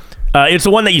Ashka. it? It's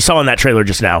the one that you saw in that trailer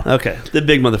just now. Okay, the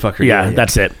big motherfucker. Yeah,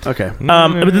 that's it. Okay.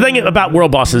 But the thing about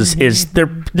world bosses is they're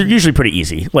usually pretty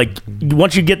easy. Like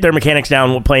once you get their mechanics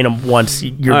down, playing them once,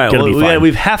 you're All right, gonna be fine.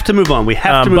 we have to move on. We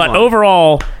have to move But on.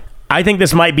 overall, I think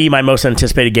this might be my most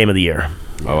anticipated game of the year.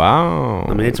 Oh, wow.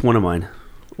 I mean, it's one of mine.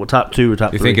 Well, top 2 or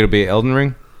top You 3. think it'll be Elden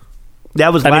Ring?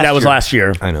 That was. I mean, that was year. last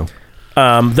year. I know.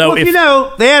 Though Well, if you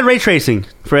know, they had ray tracing,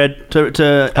 Fred.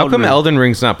 To How come Ring. Elden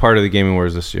Ring's not part of the Gaming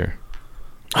Wars this year?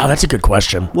 oh, that's a good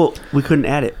question. Well, we couldn't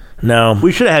add it. No,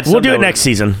 We should have had. We'll some do that it were- next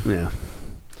season. Yeah.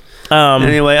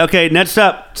 Anyway, okay. Next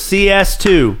up,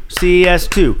 CS2.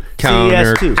 CS2.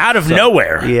 Counter- CS2. Out of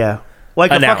nowhere. Yeah.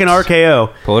 Like Announced. a fucking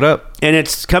RKO. Pull it up. And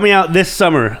it's coming out this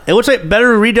summer. It looks like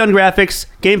better redone graphics.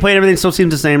 Gameplay and everything still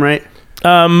seems the same, right?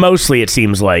 Mostly, it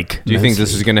seems like. Do you think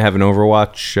this is going to have an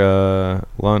Overwatch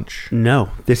launch? No.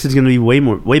 This is going to be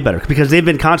way better because they've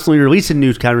been constantly releasing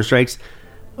new Counter-Strikes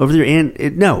over there.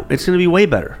 And no, it's going to be way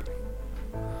better.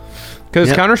 Because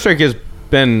Yep. Counter-Strike has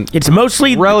been It's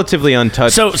mostly relatively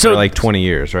untouched So- for like 20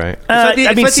 years, right? like the-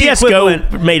 I mean, it's like the CS:GO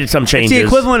equivalent- made some It's changes. the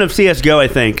equivalent of CSGO, I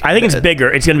think. I think it's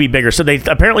bigger. It's going to be bigger. So they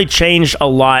apparently changed a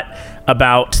lot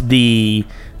about the.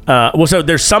 So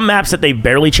there's some maps that they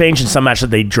barely changed and some maps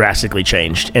that they drastically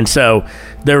changed. And so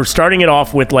they're starting it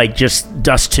off with like just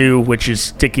Dust 2, which is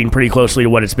sticking pretty closely to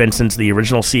what it's been since the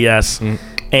original CS.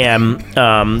 And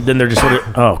then they're just sort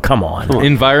of, oh, come on.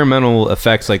 Environmental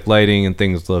effects like lighting and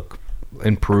things look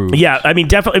improved. Yeah, I mean,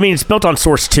 definitely. I mean, it's built on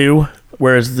Source 2,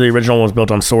 whereas the original one was built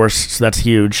on Source, so that's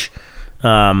huge.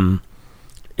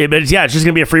 But it's just going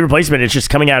to be a free replacement. It's just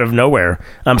coming out of nowhere.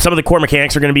 Some of the core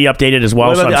mechanics are going to be updated as well.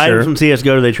 What about so the I'm items sure.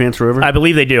 from CSGO? Do they transfer over? I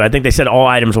believe they do. I think they said all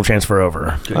items will transfer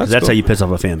over. That's how you piss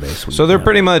off a fan base. So they're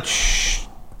pretty much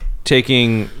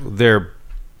taking their...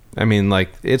 I mean, like,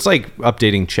 it's like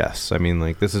updating chess. I mean,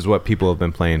 like, this is what people have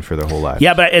been playing for their whole life.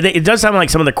 Yeah, but it does sound like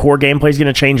some of the core gameplay is going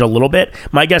to change a little bit.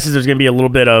 My guess is there's going to be a little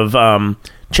bit of... but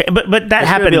that It's happened...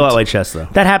 gonna be a lot like chess, though.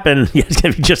 That happened... Yeah, it's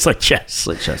going to be just like chess.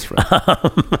 Like chess, Fred.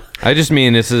 I just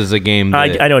mean this is a game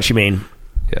that... I know what you mean.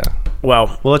 Yeah.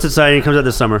 Well, it's exciting. It comes out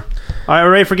this summer. All right,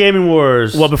 we're ready for Gaming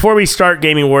Wars. Well, before we start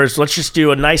Gaming Wars, let's just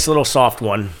do a nice little soft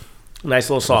one. Nice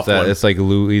little soft one. It's like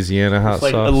Louisiana hot it's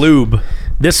like sauce. a lube.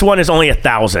 This one is only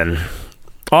 1,000.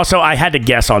 Also, I had to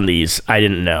guess on these. I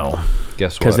didn't know.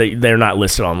 Guess what? Because they're not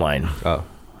listed online. Oh.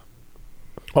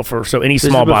 Well, so any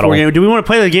small bottle. Do we want to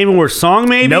play the Game Awards song,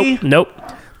 maybe? Nope.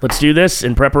 Let's do this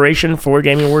in preparation for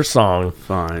Game Awards song.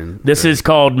 Fine. This is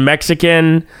called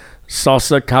Mexican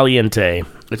Salsa Caliente.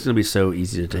 It's going to be so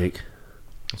easy to take.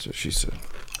 That's what she said.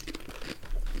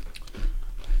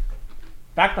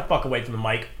 Back the fuck away from the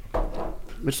mic.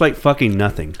 It's like fucking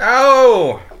nothing.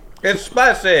 Oh, it's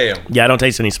spicy. Yeah, I don't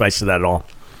taste any spice to that at all.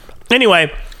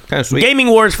 Anyway, kind of sweet. Gaming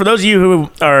Wars, for those of you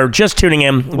who are just tuning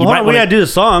in, we got to do the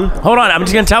song. Hold on, I'm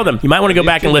just going to tell them. You might want to go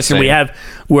back and listen.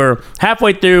 We're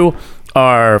halfway through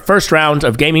our first round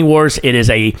of Gaming Wars. It is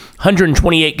a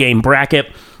 128 game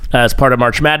bracket as part of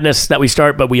March Madness that we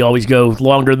start, but we always go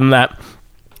longer than that.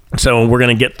 So we're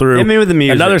going to get through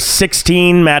another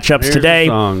 16 matchups today.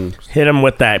 Hit them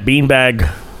with that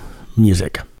beanbag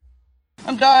music.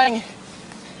 I'm dying.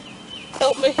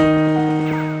 Help me.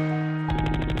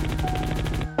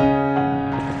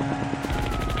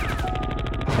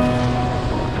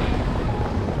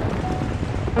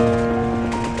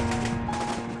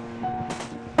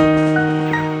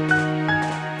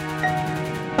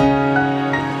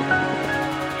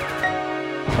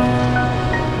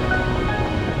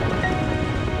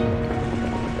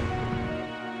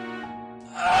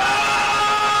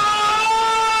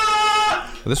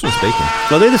 This one's bacon.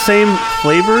 Are they the same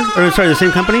flavor? Or sorry, the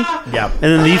same company? Yeah. And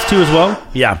then these two as well?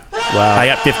 Yeah. Wow. I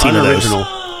got 15 Unoriginal.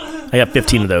 of those. I got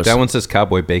 15 of those. That one says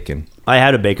cowboy bacon. I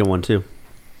had a bacon one too.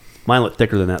 Mine looked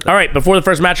thicker than that, though. All right, before the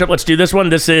first matchup, let's do this one.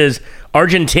 This is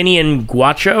Argentinian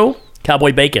Guacho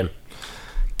Cowboy Bacon.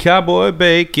 Cowboy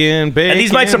bacon. And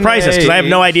these might surprise us because I have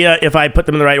no idea if I put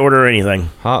them in the right order or anything.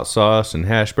 Hot sauce and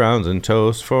hash browns and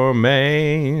toast for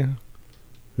me.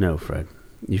 No, Fred.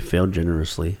 You failed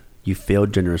generously. You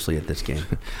failed generously at this game.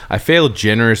 I failed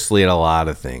generously at a lot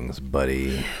of things,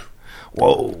 buddy.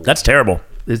 Whoa. That's terrible.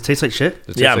 Does it taste like shit?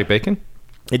 Does it taste like bacon?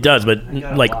 It does, but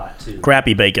like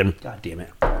crappy bacon. God damn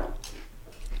it.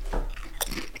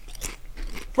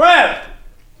 Fred!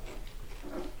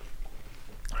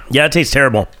 Yeah, it tastes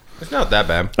terrible. It's not that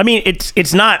bad. I mean,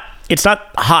 it's not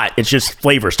hot. It's just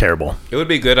flavor's terrible. It would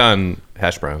be good on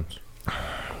hash browns.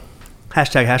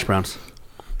 Hashtag hash browns.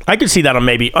 I could see that on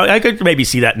I could maybe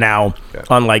see that now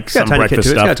on like some breakfast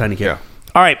stuff. It's got a tiny kick. Yeah.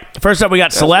 All right, first up we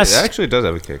got Celeste. It actually does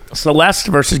have a kick. Celeste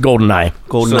versus GoldenEye.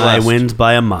 GoldenEye wins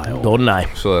by a mile.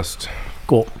 GoldenEye. Celeste.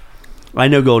 Cool. I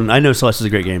know Celeste is a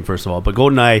great game, first of all, but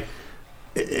GoldenEye,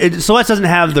 Celeste doesn't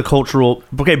have the cultural.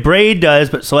 Okay, Braid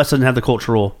does, but Celeste doesn't have the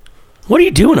cultural. What are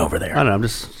you doing over there? I don't know. I'm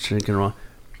just thinking wrong.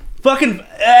 Fucking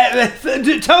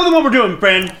tell them what we're doing,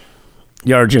 friend.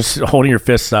 You're just holding your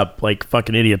fists up like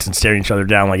fucking idiots and staring each other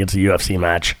down like it's a UFC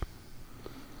match.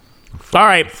 All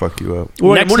right. Fuck you up. It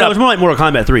was more like Mortal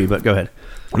Kombat 3, but go ahead.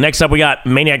 Next up, we got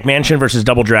Maniac Mansion versus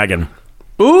Double Dragon.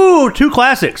 Ooh, two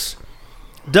classics.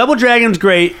 Double Dragon's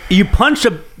great. You punch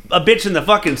a bitch in the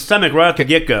fucking stomach right off the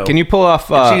get-go. Can you pull off...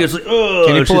 She was like,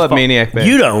 can you pull up Maniac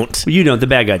Mansion? You don't. You don't. The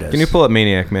bad guy does. Can you pull up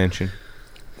Maniac Mansion?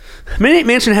 Maniac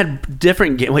Mansion had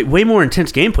different... way more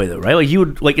intense gameplay, though, right? Like, you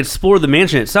would explore the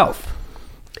mansion itself.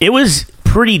 It was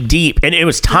pretty deep, and it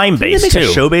was time-based, Did they make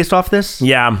too. a show based off this?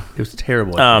 Yeah. It was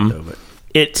terrible.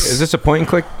 Is this a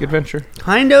point-and-click adventure?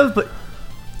 Kind of, but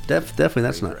definitely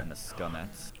that's not.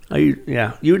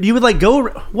 You would go...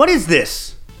 What is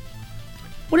this?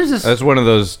 What is this? That's one of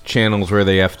those channels where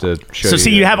they have to show So,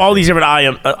 you have all these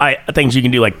different things you can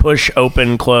do, like push,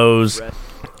 open, close,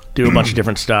 do a bunch of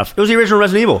different stuff. It was the original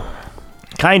Resident Evil.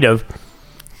 Kind of.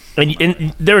 And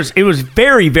it was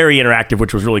very, very interactive,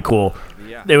 which was really cool.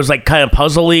 It was like kind of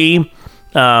puzzly.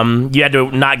 You had to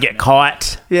not get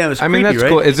caught. Yeah, it was creepy, that's right?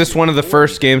 cool. Is this one of the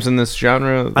first games in this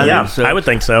genre? I would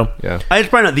think so. Yeah. It's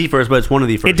probably not the first, but it's one of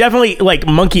the first. It definitely, like,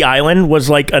 Monkey Island was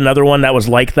like another one that was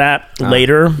like that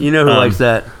later. You know who likes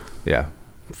that? Yeah.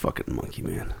 Fucking Monkey,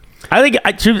 man. I think,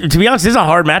 to be honest, this is a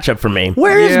hard matchup for me.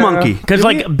 Where is Monkey? Because,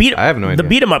 I have no idea. The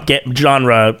beat-em-up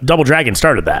genre, Double Dragon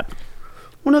started that.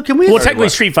 Well, no, can we... technically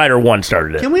Street Fighter 1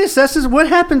 started it. Can we assess this? What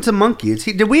happened to Monkey? Is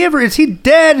he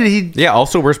dead? Yeah,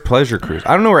 also, where's Pleasure Cruise?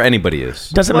 I don't know where anybody is.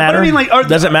 Does it matter?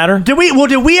 Does it matter? Did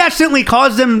we accidentally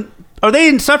cause them... Are they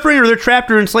in suffering, or they're trapped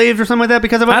or enslaved or something like that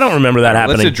because of us? I don't remember that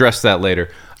happening. Let's address that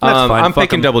later. That's fine. I'm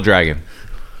picking Double Dragon.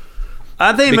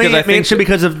 I think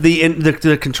because of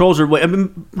the controls are...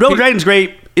 Double Dragon's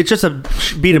great. It's just a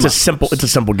beat 'em up. It's a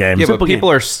simple game. Yeah, but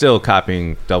people are still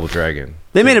copying Double Dragon.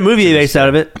 They made a movie based out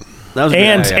of it. That was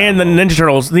and the Ninja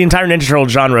Turtles, the entire Ninja Turtle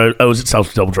genre owes itself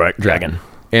to Double Dragon.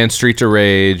 And Streets of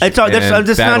Rage. That's and not an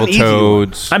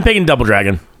Battletoads. I'm picking Double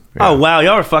Dragon. Yeah. Oh, wow.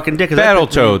 Y'all are fucking dickers.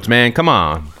 Battletoads, man. Come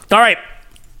on. All right.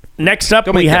 Next up,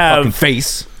 Don't we make that fucking have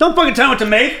face. Don't fucking tell me what to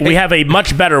make. we have a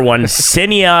much better one: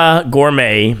 Senia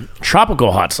Gourmet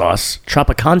Tropical Hot Sauce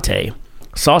Tropicante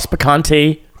Sauce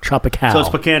Picante Tropical. So it's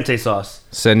picante sauce.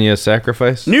 Senia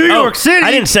Sacrifice. New York City. I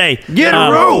didn't say Get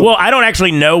a roll. Well, I don't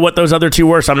actually know what those other two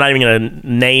were, so I'm not even going to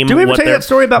name. Did we ever what tell you they're- that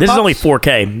story about This is Pops? only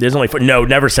 4K. This is only no.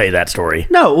 Never say that story.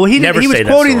 No, well, he Never was say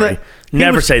that quoting story.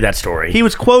 Never say that story. He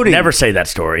was quoting. Never say that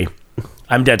story.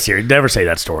 I'm dead serious. Never say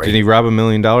that story. Did he rob $1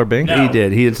 million bank? He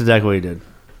did. That's exactly what he did.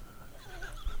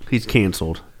 He's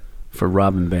canceled for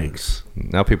robbing banks.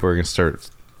 Now people are going to start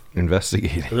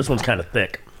investigating. This one's kind of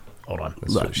thick. Hold on.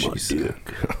 That's what she said.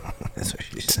 That's what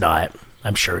she said. It's not.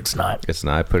 I'm sure it's not. It's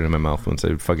not. I put it in my mouth once.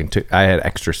 I had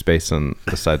extra space on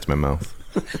the sides of my mouth.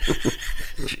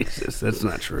 Jesus, that's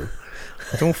not true.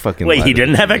 Don't fucking Wait, lie he to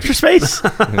didn't me. have extra space?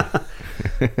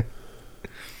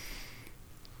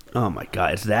 Oh my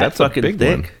god, it's that That's fucking a big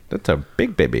thick. one. That's a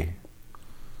big baby.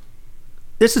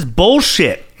 This is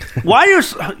bullshit. Why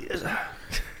are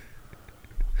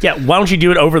Yeah, why don't you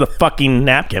do it over the fucking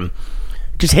napkin?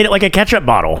 Just hit it like a ketchup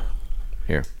bottle.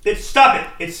 Here. Stop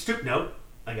it. It's stupid. No,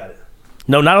 I got it.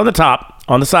 No, not on the top.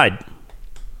 On the side.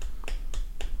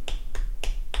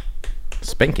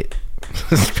 Spank it.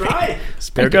 Try it.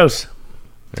 There it goes.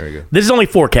 There we go. This is only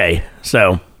 4K,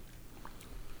 so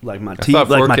Like my I TV. thought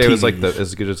 4K like my was like TVs.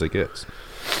 as good as it gets.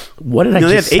 what did I No,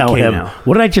 they just have tell 8K him? now.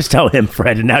 What did I just tell him,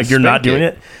 Fred? And now you're not Spank doing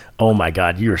it. it? Oh my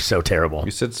god, you are so terrible.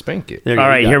 You said spank it. There you All go,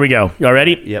 right, you got here it. we go. Y'all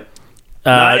ready? Yep.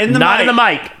 Not in the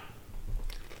mic.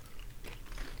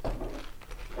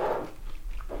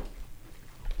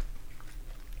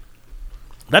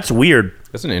 That's weird.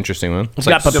 That's an interesting one. It's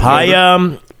got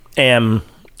papaya and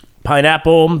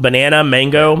pineapple, banana,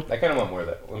 mango. I kind of want more of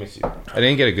that. Let me see. I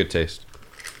didn't get a good taste.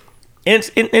 And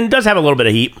it does have a little bit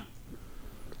of heat.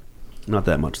 Not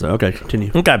that much though. Okay,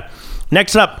 continue. Okay.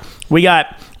 Next up, we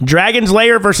got Dragon's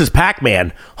Lair versus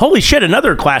Pac-Man. Holy shit,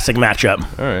 another classic matchup.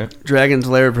 All right. Dragon's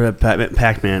Lair for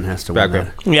Pac-Man has to win.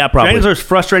 Pac-Man. That. Yeah, probably. Dragon's Lair is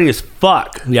frustrating as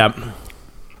fuck. Yeah.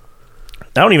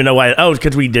 I don't even know why. Oh, it's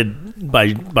because we did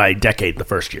by decade the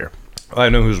first year. I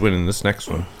know who's winning this next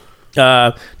one.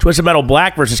 Twisted Metal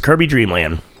Black versus Kirby Dream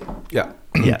Land. Yeah.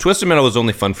 Twisted Metal was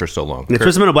only fun for so long. Yeah,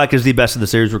 Twisted Metal Black is the best of the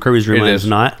series, where Kirby's Dream Land is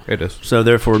not. It is. So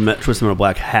therefore, Twisted Metal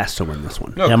Black has to win this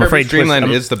one. No, Yeah, I'm Kirby's afraid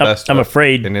Dreamland is the best. I'm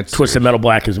afraid in its Twisted series. Metal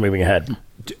Black is moving ahead.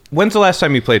 When's the last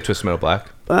time you played Twisted Metal Black?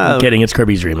 I'm kidding. It's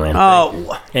Kirby's Dream Land.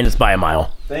 Oh, And it's by a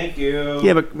mile. Thank you.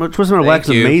 yeah, but Twisted Metal Black is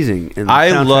amazing. And the I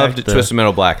soundtrack, loved the Twisted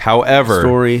Metal Black. However,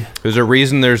 story. there's a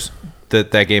reason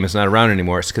that game is not around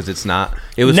anymore. It's because it's not.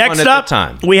 It was Next fun at up, the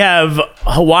time. we have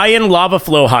Hawaiian Lava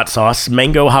Flow Hot Sauce,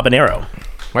 Mango Habanero.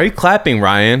 Why are you clapping,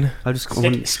 Ryan? I just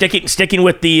Sticking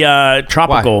with the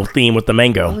tropical theme with the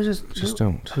mango. Just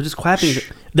don't. I was just clapping.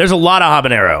 There's a lot of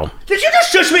habanero. Did you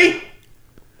just shush me?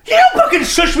 You don't fucking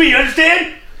shush me. You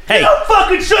understand? Hey. You don't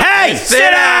fucking shush Hey, me.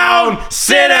 sit down!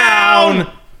 Sit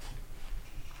down!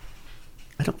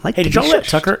 I don't like. Hey, to did be y'all let shushed.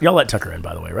 Tucker? Y'all let Tucker in,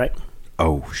 by the way, right?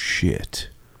 Oh shit.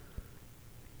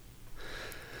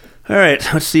 All right,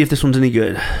 let's see if this one's any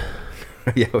good.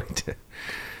 Yeah, we did.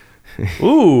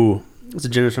 Ooh, it's a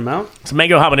generous amount. It's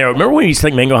mango habanero. Remember when you used to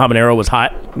think mango habanero was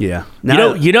hot? Yeah.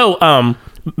 Mango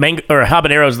or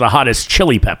habanero is the hottest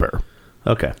chili pepper.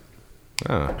 Okay.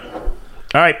 Oh.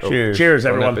 All right, Cheers. cheers,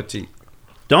 Bon everyone. appetit.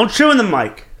 Don't chew in the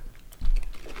mic.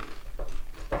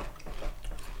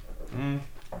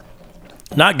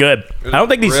 Not good. I don't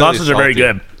think these Really sauces are very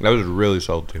salty. good. That was really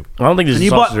salty. I don't think these And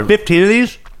you bought sauces are. 15 of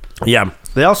these? Yeah,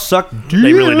 They all suck.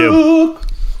 they really do.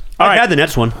 I right. had the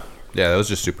next one. Yeah, that was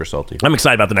just super salty. I'm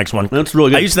excited about the next one. That's really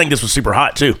good. I used to think this was super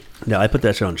hot too. Yeah, I put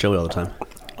that shit on chili all the time.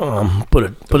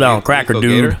 Put that on a cracker, Go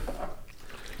dude. Gator.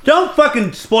 Don't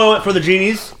fucking spoil it for the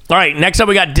genies. All right, next up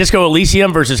we got Disco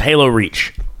Elysium versus Halo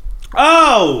Reach.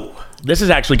 Oh, This is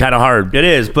actually kind of hard. it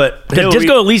is, but Because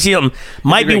Disco Elysium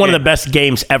might be great one of game. the best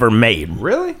games ever made.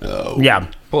 Really? Yeah.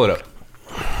 Pull it up.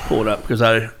 pull it up because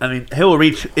I mean, Halo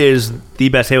Reach is the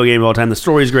best Halo game of all time. The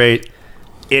story's great.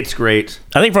 It's great.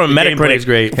 I think from a The gameplay's Metacritic,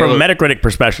 great. from a Halo- Metacritic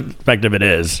perspective, it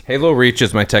is. Halo Reach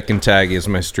is my Tekken Tag. Is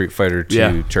my Street Fighter 2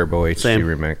 Yeah. Turbo HD Same.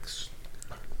 remix.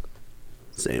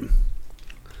 Same.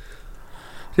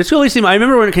 Disco Elysium, I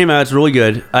remember when it came out. It's really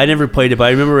good. I never played it, but I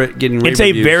remember it getting. It's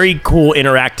rave a reviews. very cool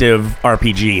interactive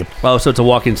RPG. Oh, so it's a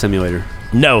walking simulator.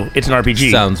 No, it's an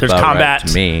RPG. Sounds There's about combat. right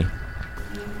to me.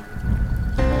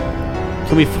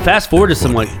 Can we fast forward to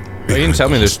some like? Oh, you didn't tell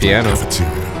me there's piano. And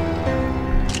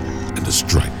a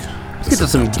strike. Let's get to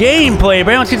some gameplay,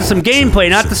 bro. Let's get to some gameplay,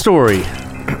 not the story.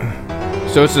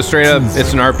 So it's a straight up.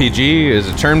 It's an RPG. Is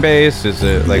it turn based? Is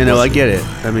it like? You know, I get it.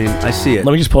 I mean, I see it.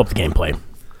 Let me just pull up the gameplay.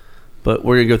 But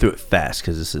we're gonna go through it fast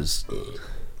because this is.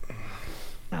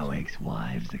 Now we takes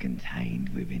wives are contained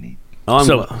within it.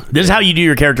 So this is how you do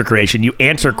your character creation. You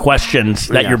answer questions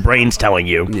that your brain's telling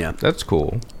you. Yeah, that's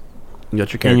cool. You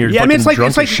got your character. And you're I mean, it's like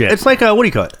drunk as shit. what do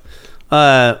you call it?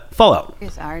 Fallout.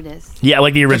 Artist. Yeah,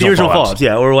 like the original Fallouts.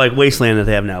 Yeah, or like Wasteland that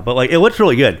they have now. But like, it looks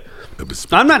really good.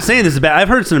 I'm not saying this is bad. I've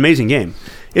heard it's an amazing game.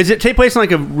 Is it take place in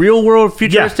like a real world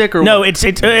futuristic or no? It's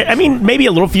I mean, maybe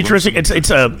a little futuristic. It's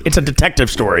a detective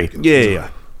story. Yeah.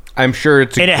 I'm sure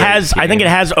it's. And it has. I think it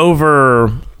has over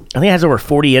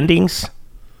 40 endings.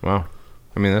 Wow.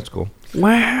 I mean, that's cool.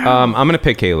 Wow. I'm gonna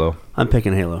pick Halo. I'm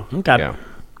picking Halo. Okay. Yeah.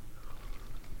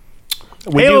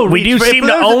 We do seem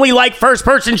to only like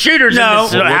first-person shooters in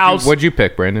this house. What'd you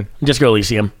pick, Brandon? Just go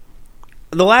Elysium.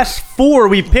 The last 4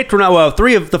 we picked were not. Well,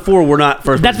 3 of the 4 were not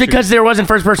first. That's because there wasn't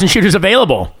first-person shooters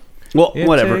available. Well,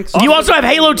 whatever. You also have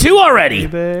Halo 2 already.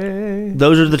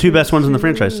 Those are the 2 best ones in the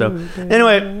franchise. So,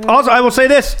 anyway, also I will say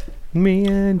this: me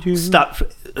and you. Stop.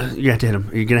 You have to hit him.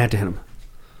 You're gonna have to hit him.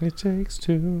 It takes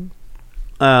 2.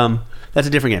 That's a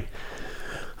different game.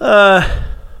 I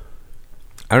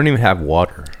don't even have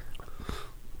water.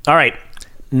 All right.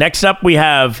 Next up, we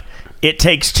have It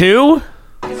Takes Two.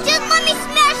 Just let me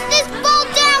smash this ball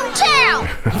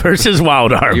downtown. Versus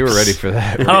Wild Arms. You were ready for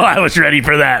that. Oh, I was ready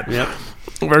for that. Yep.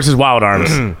 Versus Wild Arms.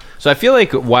 So I feel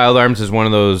like Wild Arms is one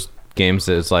of those games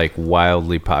that is like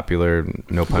wildly popular,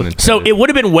 no pun intended. So it would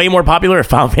have been way more popular if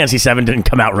Final Fantasy VII didn't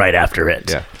come out right after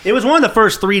it. Yeah. It was one of the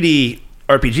first 3D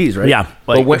RPGs, right? Yeah.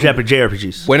 Like But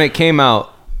JRPGs. When it came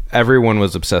out, everyone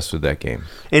was obsessed with that game.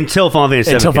 Until Final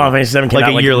Fantasy VII. Until Final Fantasy VII came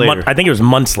like out a year later. I think it was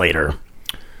months later.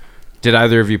 Did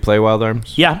either of you play Wild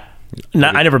Arms? Yeah. No,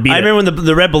 I never beat it. I remember when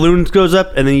the red balloon goes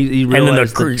up and then you and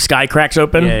realize then the sky cracks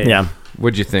open. Yeah.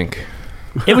 What'd you think?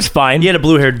 It was fine. You had a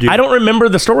blue-haired dude. I don't remember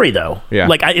the story though. Yeah.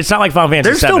 Like it's not like Final Fantasy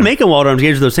They're VII. still making Wild Arms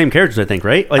games with those same characters, I think,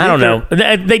 right? I don't know.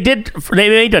 They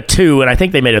made a 2, and I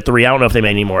think they made a 3. I don't know if they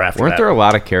made any more after Weren't that. there a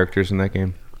lot of characters in that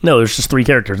game? No, there's just 3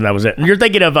 characters, and that was it. And you're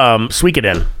thinking of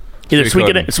Suikoden. Either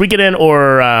Suikoden. Suikoden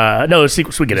or no, it's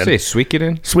Suikoden. Did you say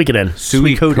Suikoden? Suikoden.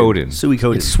 Suikoden.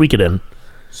 It's Suikoden.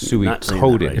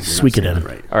 Suikoden. It's Suikoden.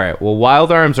 Right. All right. Well,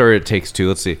 Wild Arms or It Takes Two.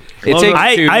 Let's see.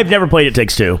 I've never played It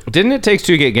Takes Two. Didn't It Takes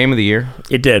Two get Game of the Year?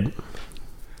 It did.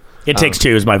 It Takes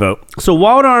Two is my vote. So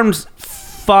Wild Arms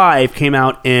 5 came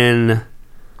out in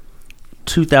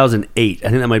 2008. I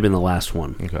think that might have been the last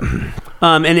one. Okay.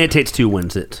 And It Takes Two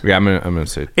wins it. Yeah, I'm gonna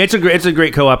say It's a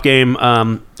great co-op game.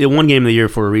 It won Game of the Year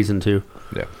for a reason too.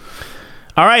 yeah.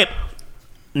 All right.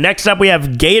 Next up, we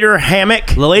have Gator Hammock.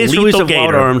 The latest Lethal release of Gator.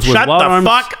 Wild Arms was Shut Wild the Arms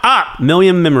fuck up.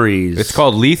 Million Memories. It's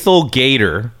called Lethal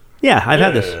Gator. Yeah, I've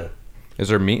had this. Is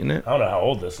there meat in it? I don't know how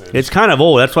old this is. It's kind of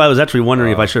old. That's why I was actually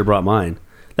wondering if I should have brought mine.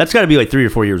 That's got to be like 3 or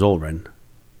 4 years old, right? Is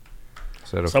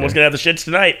that okay? Someone's gonna have the shits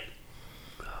tonight.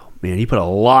 Man, you put a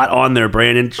lot on there,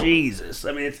 Brandon. Jesus.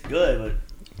 I mean, it's good,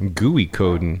 but Gooey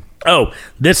coding. Oh,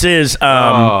 this is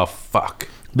Oh fuck.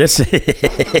 this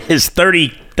is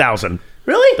 30,000.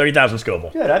 really? 30,000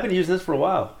 Scoville. Good. I've been using this for a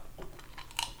while.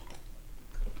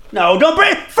 No, don't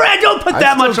Fred, don't put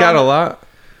that much got on. a lot.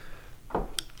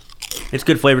 It's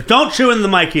good flavor. Don't chew into the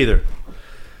mic either.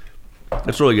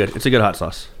 It's really good. It's a good hot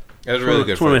sauce. It's really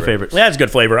good. It's one of my favorites. Yeah, it's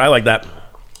good flavor. I like that.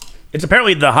 It's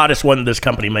apparently the hottest one this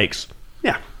company makes.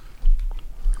 Yeah.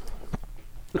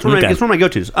 It's one of my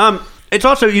go-tos. It's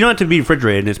also, you don't have to be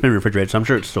refrigerated, and it's been refrigerated, so I'm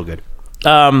sure it's still good.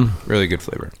 Really good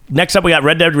flavor. Next up, we got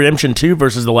Red Dead Redemption 2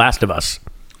 versus The Last of Us.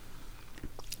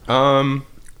 All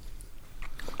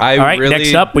right,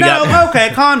 next up, we got...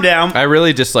 Okay, calm down. I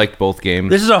really disliked both games.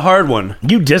 This is a hard one.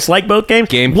 You dislike both games?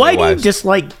 Why do you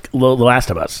dislike The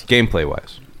Last of Us?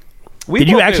 Gameplay-wise. Did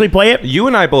you actually play it? You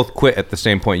and I both quit at the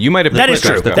same point. You might have. That is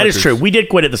true. That is true. We did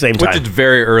quit at the same time. Which is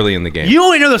very early in the game. You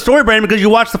only know the story, Brandon, because you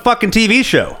watched the fucking TV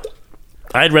show.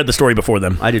 I had read the story before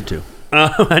them. I did too.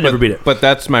 I never beat it. But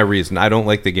that's my reason. I don't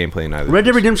like the gameplay in either. Red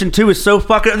Dead Redemption 2 is so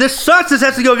fucking... This sucks. This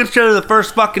has to go against each other the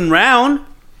first fucking round.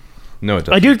 No, it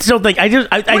doesn't. I do still think... I think,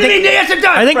 yes, it does,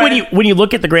 I think Brad. when you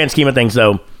look at the grand scheme of things,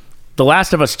 though, The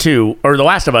Last of Us 2, or The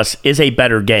Last of Us, is a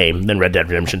better game than Red Dead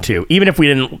Redemption 2, even if we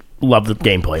didn't love the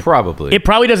gameplay. Probably. It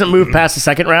probably doesn't move past the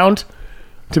second round,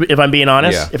 if I'm being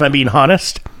honest. Yeah. If I'm being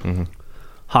honest. Mm-hmm.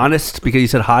 Honest, because you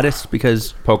said hottest,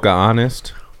 because... Poca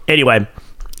honest. Anyway,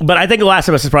 but I think The Last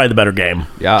of Us is probably the better game.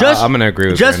 Yeah, I'm going to agree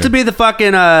with Just Brandon. to be the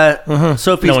fucking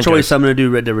Sophie's No one choice, cares. I'm going to do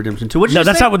Red Dead Redemption 2. No,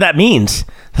 that's not what that means.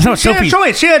 That's not what She had a Sophie...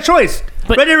 choice. She had a choice.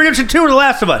 But- Red Dead Redemption 2 or The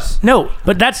Last of Us. No,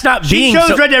 but that's not She being...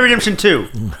 chose Red Dead Redemption 2.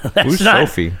 That's Who's not...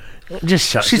 Sophie? Just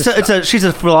shut. She's just stop. she's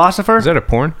a philosopher. Is that a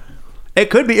porn? It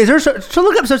could be. Is there so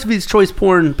look up Sophie's Choice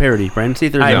porn parody, Brandon? See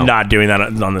if there's. I am No. not doing that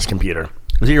on this computer.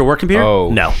 Is it your work computer? Oh,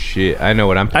 No. shit. I know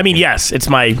what I'm I mean, yes, it's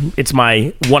my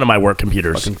one of my work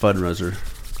computers. Fucking Fuddruzzer.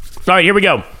 All right, here we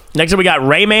go. Next up, we got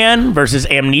Rayman versus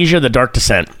Amnesia: The Dark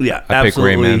Descent. Yeah, I pick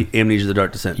absolutely. Rayman. Amnesia: The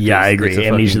Dark Descent. Yeah, I agree.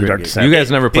 Amnesia: The Dark Descent. You guys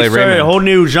never played It started a Rayman. whole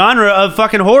new genre of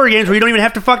fucking horror games where you don't even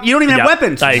have to you don't even have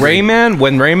weapons. I agree. Rayman,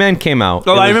 when Rayman came out.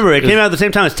 I remember it came out at the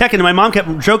same time as Tekken, and my mom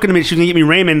kept joking to me she was gonna get me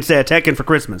Rayman instead of Tekken for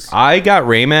Christmas. I got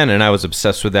Rayman, and I was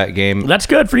obsessed with that game. That's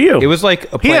good for you. It was like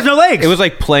He has no legs. It was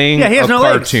like playing Yeah, he has a no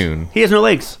cartoon. legs. He has no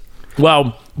legs.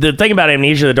 Well, the thing about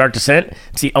Amnesia: The Dark Descent,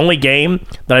 it's the only game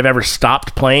that I've ever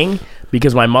stopped playing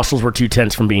because my muscles were too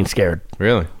tense from being scared.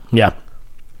 Really? Yeah.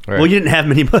 Right. Well, you didn't have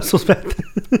many muscles back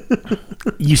then.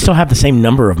 You still have the same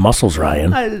number of muscles,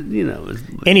 Ryan.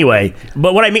 Anyway,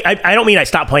 but what I mean, I don't mean I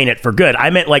stopped playing it for good. I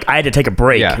meant like I had to take a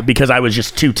break because I was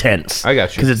just too tense. I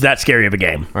got you. Because it's that scary of a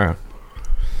game. All right.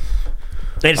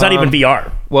 And it's not even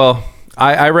VR. Well,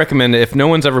 I recommend it. If no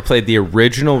one's ever played the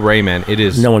original Rayman, it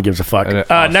is. No one gives a fuck.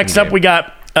 Awesome Next up, game. we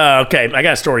got. Okay, I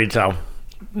got a story to tell.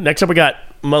 Next up, we got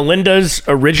Melinda's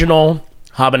original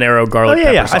habanero garlic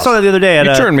pepper sauce. I saw that the other day.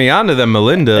 You turned me on to them,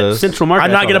 Melinda's. Central Market.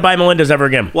 I'm not going to buy Melinda's ever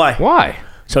again. Why? Why?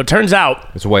 So it turns out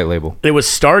It's a white label. it was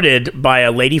started by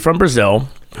a lady from Brazil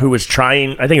who was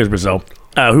trying. I think it was Brazil.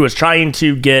 Who was trying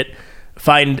to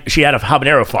find. She had a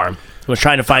habanero farm. Was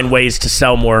trying to find ways to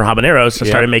sell more habaneros. So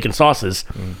started making sauces.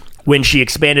 When she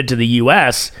expanded to the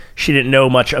U.S., she didn't know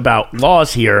much about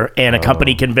laws here, and a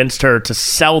company convinced her to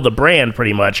sell the brand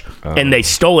pretty much, and they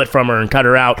stole it from her and cut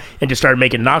her out and just started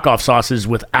making knockoff sauces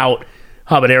without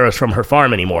habaneros from her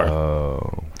farm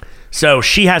anymore. So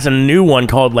she has a new one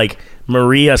called like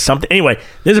Maria something. Anyway,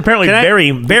 this is apparently very,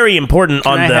 very important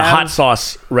on the hot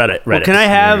sauce Reddit. Well, can I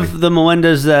have the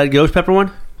Melinda's ghost pepper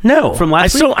one? No, from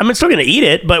last week? I'm still going to eat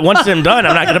it, but once I'm done,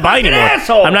 I'm not going to buy anymore.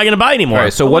 Asshole. I'm not going to buy anymore. All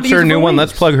right, so what's her new one?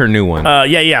 Let's plug her new one.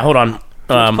 Yeah, hold on.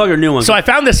 Let's plug her new one. So I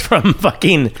found this from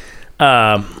fucking. It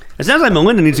sounds like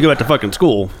Melinda needs to go back to fucking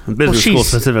school, business school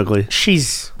specifically.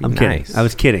 I'm kidding. I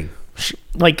was kidding.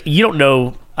 Like you don't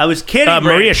know. I was kidding.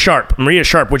 Maria Sharp,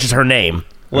 which is her name.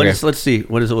 Well, let's see.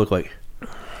 What does it look like?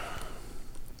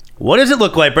 What does it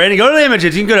look like, Brandon? Go to the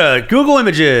images. You can go to Google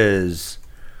Images.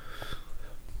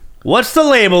 What's the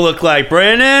label look like,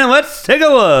 Brandon? Let's take a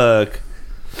look.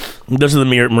 Those are the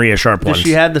Maria Sharp ones. Does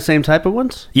she have the same type of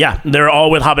ones? Yeah, they're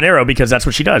all with habanero because that's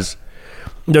what she does.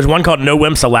 There's one called No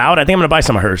Wimps Allowed. I think I'm going to buy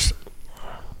some of hers.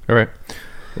 All right.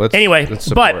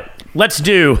 Let's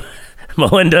do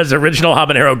Melinda's original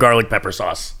habanero garlic pepper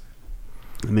sauce.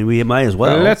 I mean, we might as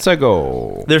well. Let's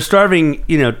go. They're starving,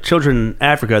 children in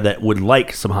Africa that would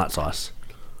like some hot sauce.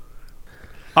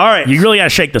 All right. You really got to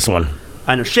shake this one.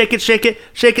 I know. Shake it, shake it,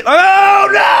 shake it. Oh,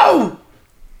 no!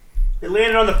 It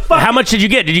landed on the fucking... How much did you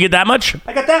get? Did you get that much?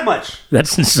 I got that much.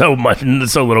 That's so much.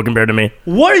 That's so little compared to me.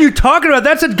 What are you talking about?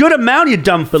 That's a good amount, you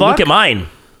dumb fuck. But look at mine.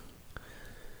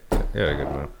 Yeah, good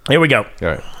amount. Here we go. All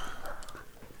right.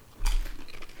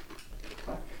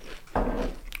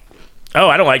 Oh,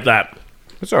 I don't like that.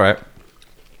 It's all right.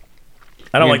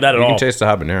 I don't like that at all. You can taste the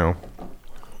habanero.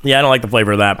 Yeah, I don't like the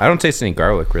flavor of that. I don't taste any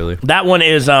garlic, really. That one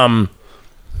is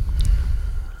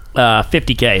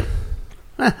 50K.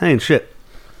 Ain't shit.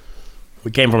 We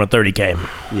came from a 30K.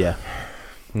 Yeah.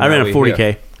 I ran a 40K.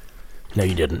 Yeah. No,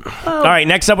 you didn't. All right,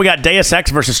 next up we got Deus Ex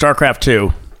versus StarCraft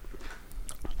 2.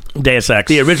 Deus Ex.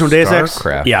 The original Deus Ex?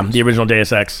 StarCraft. Yeah, the original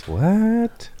Deus Ex.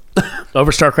 What?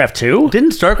 Over StarCraft 2?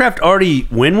 Didn't StarCraft already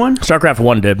win one? StarCraft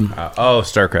 1 did.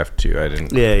 StarCraft 2. I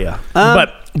didn't. Yeah.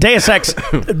 But Deus Ex...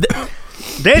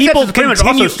 Deus Ex pretty much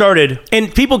also started...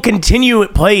 And people continue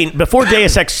playing... Before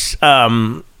Deus Ex,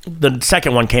 the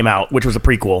second one came out, which was a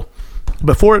prequel.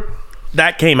 Before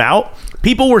that came out,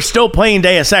 people were still playing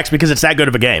Deus Ex because it's that good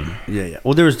of a game. Yeah.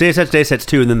 Well, there was Deus Ex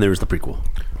 2, and then there was the prequel.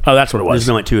 Oh, that's what it was. There's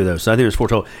only like 2 of those, so I think there's 4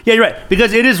 total. Yeah, you're right.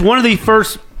 Because it is one of the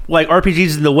first... Like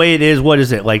RPGs, the way it is, what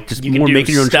is it like? Just you can do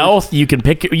making your own stealth. Choice? You can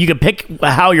pick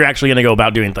how you're actually going to go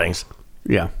about doing things.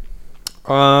 Yeah.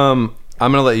 I'm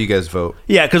gonna let you guys vote.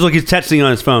 Yeah, because look, he's texting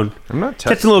on his phone. I'm not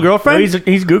texting a little girlfriend. No,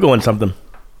 he's googling something.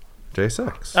 Deus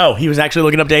Ex. Oh, he was actually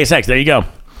looking up Deus Ex. There you go.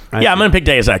 I'm gonna pick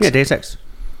Deus Ex. Yeah, Deus Ex.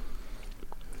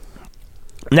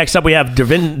 Next up, we have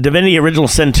Divinity Original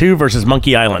Sin 2 versus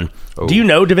Monkey Island. Oh. Do you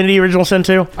know Divinity Original Sin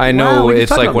 2? I know it's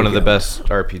like one of the best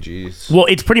RPGs. Well,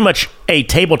 it's pretty much a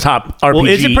tabletop RPG. Well,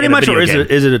 is it pretty much, or is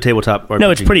it a tabletop RPG?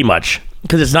 No, it's pretty much.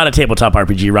 Because it's not a tabletop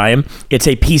RPG, Ryan. It's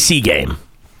a PC game.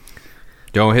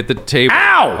 Don't hit the table.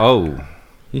 Ow! Oh,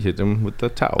 he hit him with the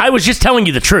towel. I was just telling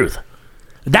you the truth.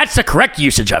 That's the correct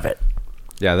usage of it.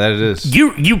 Yeah, that it is.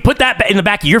 You put that in the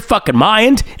back of your fucking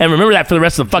mind and remember that for the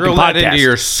rest of the fucking podcast. Drill that into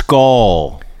your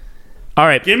skull. All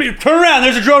right. Turn around.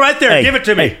 There's a drill right there. Hey, give it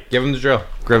to me. Give him the drill.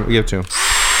 Give it to him.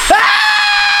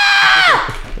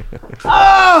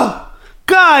 Oh!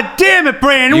 God damn it,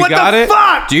 Brandon! You What got the it?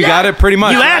 fuck? You got it pretty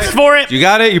much. You asked for it. You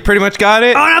got it? You pretty much got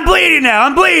it? Oh, I'm bleeding now.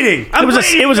 I'm bleeding.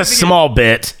 It was a small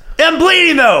bit. I'm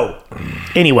bleeding though.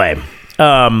 Anyway,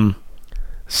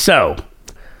 so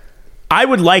I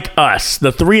would like us,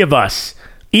 the three of us,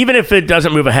 even if it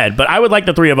doesn't move ahead, but I would like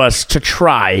the three of us to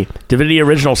try Divinity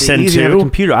Original Sin 2. Have a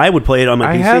computer. I would play it on my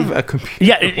PC. I have a computer.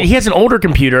 Yeah, he has an older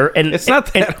computer, and It's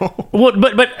not that old. Well,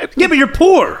 but Yeah, but you're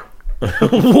poor.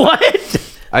 what?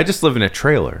 I just live in a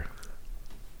trailer.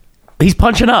 He's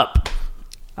punching up.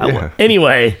 Yeah.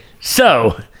 Anyway,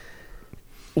 so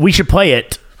we should play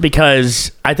it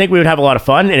because I think we would have a lot of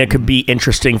fun, and it could be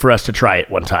interesting for us to try it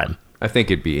one time. I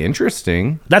think it'd be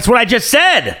interesting. That's what I just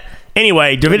said.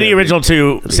 Anyway, Divinity Original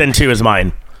 2 Sin 2 is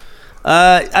mine.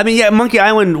 I mean, yeah, Monkey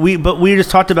Island. We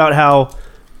just talked about how.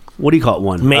 What do you call it?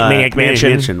 One Maniac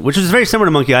Mansion, which is very similar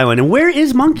to Monkey Island. And where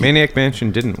is Monkey? Maniac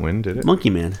Mansion didn't win, did it? Monkey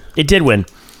Man. It did win.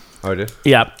 Oh, it did?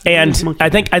 Yeah, and I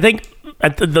think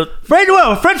the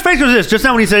Fred's face was this just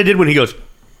now when he said it did win. He goes.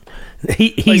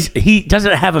 He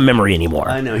doesn't have a memory anymore.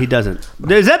 I know he doesn't.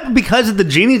 Is that because of the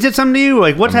genies did something to you?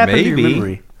 Like what's happened to your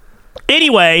memory?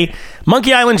 Anyway,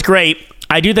 Monkey Island's great.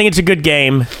 I do think it's a good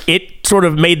game. It sort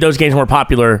of made those games more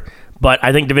popular, but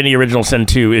I think Divinity Original Sin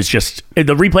 2 is just the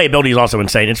replayability is also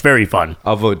insane. It's very fun.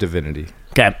 I'll vote Divinity.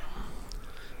 Okay.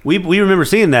 We remember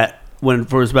seeing that when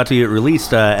it was about to get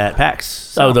released at PAX.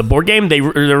 So. Oh, the board game? They're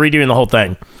redoing the whole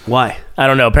thing. Why? I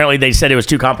don't know. Apparently they said it was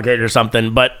too complicated or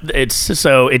something, but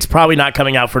it's probably not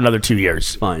coming out for another 2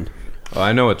 years. Fine. Oh,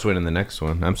 I know what's winning the next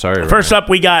one. I'm sorry. First up,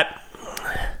 we got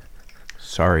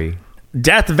Sorry.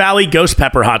 Death Valley Ghost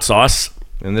Pepper Hot Sauce.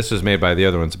 And this is made by the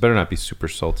other ones. It better not be super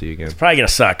salty again. Probably gonna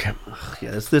suck.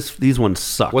 Yeah, these ones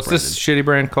suck. What's this shitty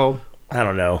brand called? I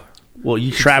don't know. Well,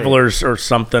 you Travelers or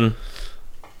something.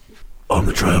 I'm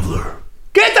the Traveler.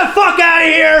 Get the fuck out of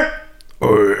here!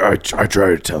 Oh, I try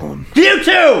to tell him. You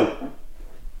too!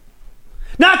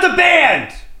 Not the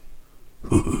band!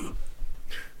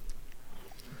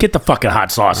 Get the fucking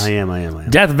hot sauce. I am.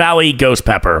 Death Valley Ghost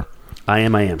Pepper. I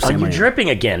am. Are you dripping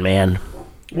again, man?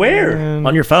 Where?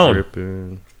 On your phone.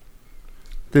 Dripping.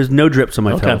 There's no drips on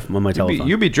my, Okay. on my telephone.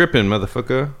 You be dripping,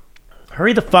 motherfucker.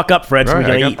 Hurry the fuck up, Fred. So All we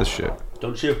right, I gotta got eat. this shit.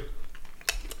 Don't you?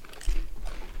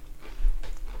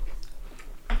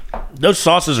 Those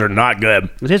sauces are not good.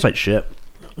 It tastes like shit.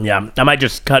 Yeah, I might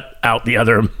just cut out the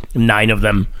other 9 of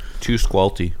them. Too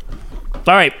squalty.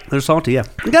 All right, They're salty, yeah.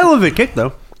 You got a little bit of kick,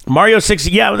 though. Mario 6.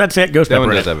 Yeah, that's it. Ghost That Pepper.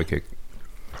 one does have a kick.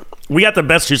 We got the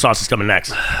best 2 sauces coming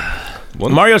next.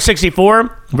 One? Mario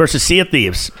 64 versus Sea of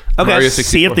Thieves. Okay. Mario Sea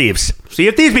 64. of Thieves. Sea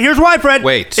of Thieves, but here's why, Fred.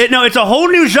 Wait. It's a whole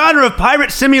new genre of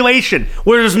pirate simulation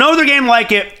where there's no other game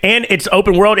like it. And it's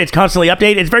open world. It's constantly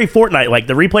updated. It's very Fortnite-like.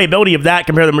 The replayability of that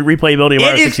compared to the replayability of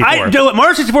Mario 64.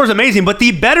 Mario 64 is amazing, but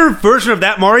the better version of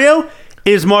that Mario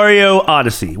is Mario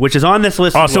Odyssey, which is on this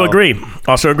list as well.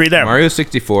 Also agree there. Mario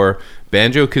 64,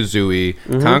 Banjo-Kazooie,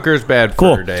 Conker's Bad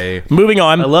Fur Day. Moving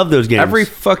on. I love those games. Every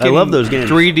fucking I love those games.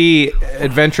 3D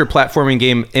adventure platforming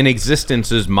game in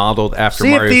existence is modeled after Sea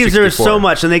Mario of Thieves, 64. there's so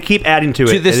much, and they keep adding to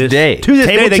it. To this It is- day. To this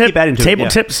day, they keep adding to it.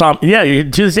 Yeah, to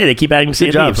this day, they keep adding Sea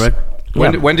of Good job, Thieves.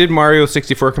 Fred. When did Mario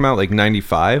 64 come out? Like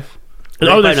 95?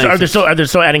 Oh, are they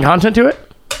still adding content to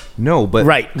it? No, but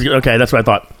Right. Okay, that's what I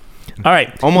thought. All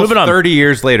right, almost moving on. 30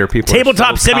 years later, people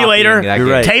Tabletop are still Simulator. copying that You're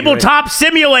game. right. Tabletop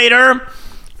Simulator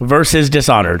versus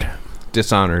Dishonored.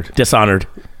 Dishonored.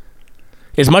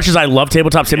 As much as I love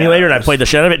Tabletop Simulator and I played the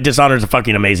shit out of it, Dishonored's a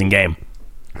fucking amazing game.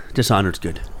 Dishonored's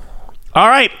good. All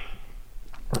right.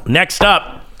 Next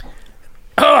up.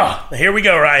 Here we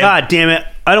go, Ryan. God damn it.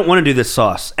 I don't want to do this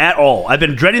sauce at all. I've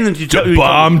been dreading the tutorial.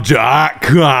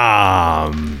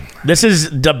 Bomb.com. This is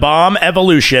the Bomb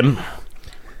Evolution.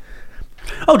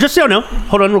 Oh, just so you know,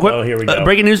 hold on real quick. Oh, here we go.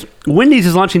 Breaking news. Wendy's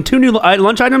is launching 2 new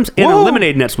lunch items and a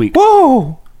lemonade next week.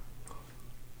 Whoa!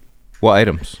 What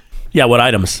items? Yeah, what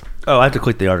items? Oh, I have to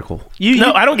click the article.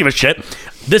 No, I don't give a shit.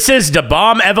 This is the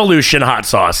Bomb Evolution hot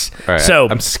sauce. All right, So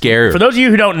I'm scared. For those of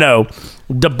you who don't know,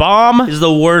 the Bomb is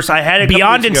the worst. I had it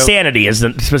Beyond Insanity is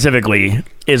specifically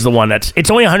the one that's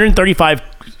it's only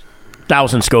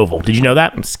 135,000 Scoville. Did you know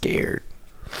that? I'm scared.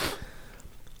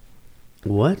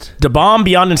 What? The Bomb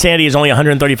Beyond Insanity is only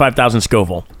 135,000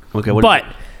 Scoville. Okay, but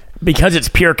because it's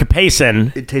pure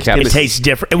capsaicin, it tastes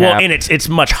different. Well, and it's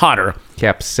much hotter.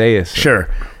 Capsaicin. Sure.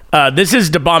 This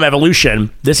is the Bomb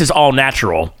Evolution. This is all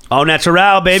natural. All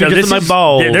natural, baby. So just in my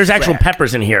balls. There's actual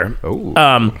peppers in here.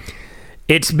 Oh.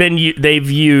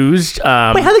 They've used. Wait,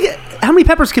 how many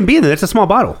peppers can be in there? That's a small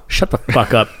bottle. Shut the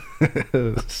fuck up.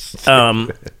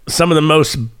 Some of the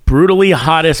most brutally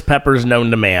hottest peppers known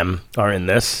to man are in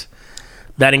this.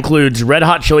 That includes red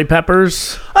hot chili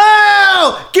peppers. Oh,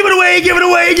 No! Give it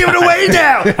away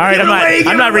now! All right,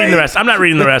 I'm not reading the rest. I'm not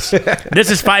reading the rest. This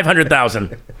is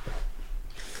 500,000.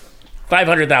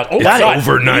 500,000. Oh, Got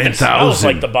over 9,000. Smells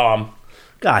like the bomb.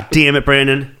 God damn it,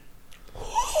 Brandon.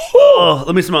 Oh,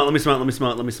 let me smell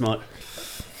it.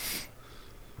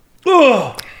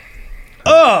 Oh.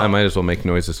 I might as well make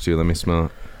noises too. Let me smell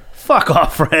it. Fuck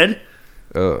off, Fred.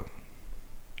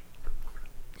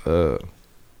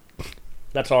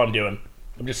 That's all I'm doing.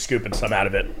 I'm just scooping some out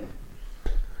of it.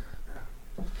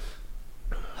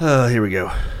 Here we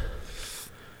go.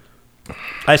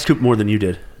 I scooped more than you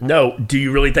did. No, do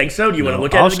you really think so? Do you want to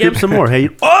look at it again? I'll scoop some more. Hey.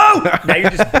 Oh! Now you're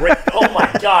just oh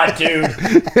my God, dude.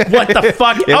 What the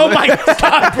fuck? Oh my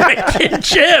God, breaking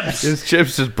chips. His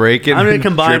chips is breaking. I'm going to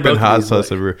combine both hot of these,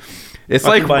 sauce everywhere. It's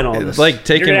I'll like combine all this.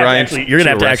 taking Ryan's. You're going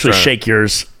to have to actually shake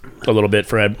yours a little bit,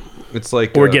 Fred. It's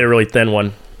like... Or get a really thin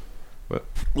one. What?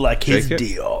 Like his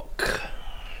dick.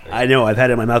 I know. I've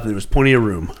had it in my mouth and there was plenty of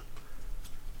room.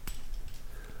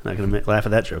 Not going to laugh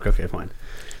at that joke. Okay, fine.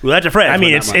 Well, that's a Fred. I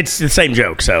mean, it's the same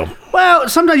joke, so. Well,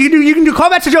 sometimes you can do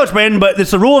callbacks to jokes, Brandon, but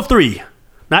it's a rule of 3,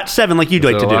 not 7 like you'd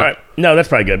like to do. All right. No, that's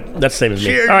probably good. That's the same as me.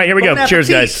 Cheers. All right, here we go. Bon Cheers,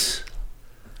 appetit. guys.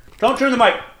 Don't turn the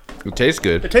mic. It tastes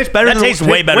good. It tastes better. That tastes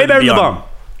way better than the Beyond. bomb.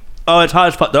 Oh, it's hot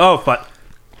as fuck. Oh, fuck.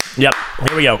 Yep.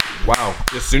 Here we go. Wow.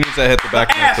 As soon as I hit the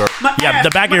back of my throat. Yeah, the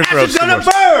back of your throat's gonna the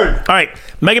worst. burn. All right.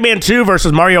 Mega Man 2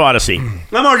 versus Mario Odyssey.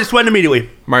 I'm already sweating immediately.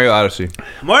 Mario Odyssey.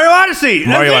 Mario Odyssey.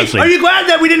 Are you glad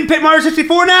that we didn't pick Mario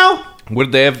 64 now?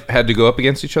 Would they have had to go up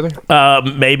against each other?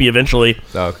 Maybe eventually.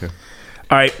 Oh, okay.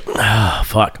 All right.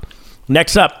 Fuck.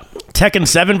 Next up, Tekken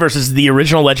 7 versus the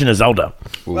original Legend of Zelda.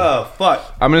 Ooh. Oh,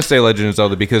 fuck. I'm going to say Legend of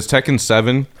Zelda because Tekken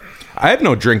 7... I had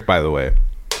no drink, by the way.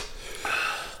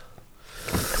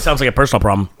 Sounds like a personal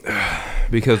problem.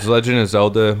 Because Legend of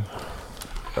Zelda,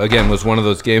 again, was one of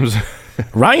those games...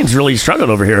 Ryan's really struggled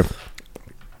over here.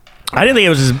 I didn't think it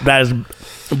was as bad as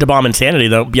the Bomb Insanity,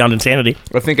 though. Beyond Insanity.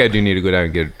 I think I do need to go down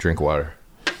and get a drink of water.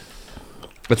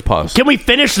 Let's pause. Can we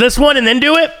finish this one and then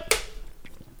do it?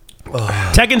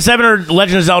 Tekken 7 or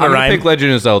Legend of Zelda, I'm Ryan? gonna pick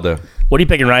Legend of Zelda. What are you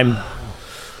picking, Ryan?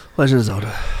 Legend of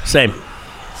Zelda. Same. All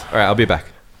right, I'll be back.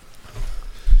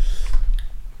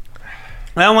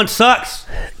 That one sucks.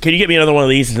 Can you get me another one of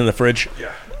these? It's in the fridge.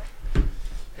 Yeah.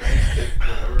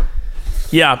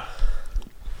 Yeah.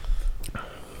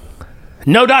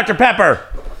 No Dr. Pepper.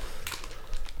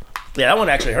 Yeah, that one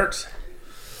actually hurts.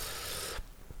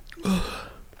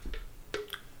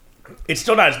 It's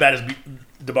still not as bad as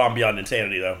the Bomb Beyond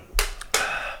Insanity, though.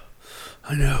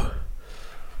 I know.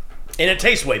 And it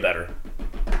tastes way better.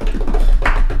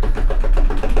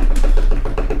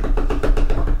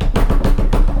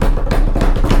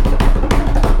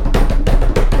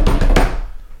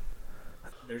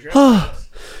 Oh,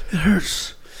 it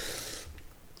hurts.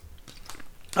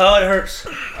 Oh, it hurts.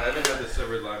 I haven't had the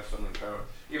severed limestone in power.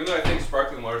 Even though I think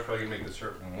sparkling water is probably going to make this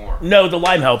hurt more. No, the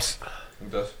lime helps.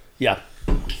 It does? Yeah.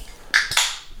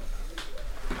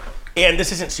 And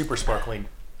this isn't super sparkling.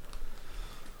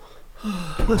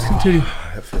 Let's continue.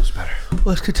 That feels better.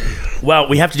 Let's continue. Well,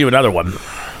 we have to do another one.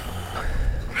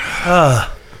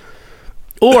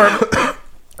 Or,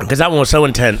 because that one was so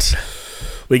intense,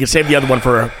 we can save the other one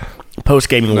for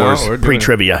post-gaming wars,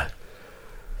 pre-trivia.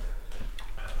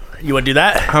 You want to do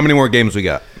that? How many more games we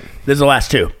got? This is the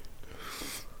last 2.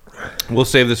 We'll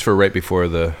save this for right before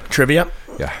the... Trivia?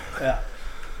 Yeah. Yeah.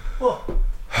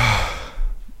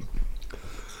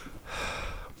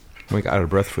 I got out of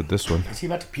breath for this one. Is he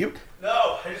about to puke?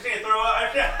 No, I just need to throw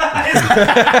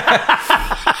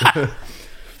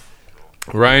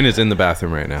up. Ryan is in the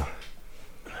bathroom right now.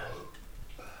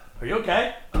 Are you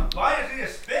okay? Why does he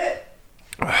just spit?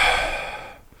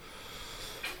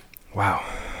 Wow.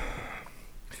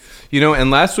 You know,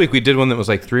 and last week we did one that was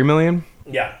like 3 million.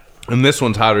 Yeah. And this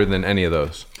one's hotter than any of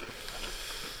those.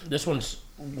 This one's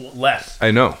less.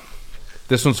 I know.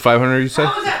 This one's 500, you said?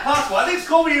 How is that possible? I think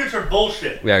Scoville units are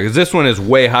bullshit. Yeah, because this one is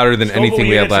way hotter than anything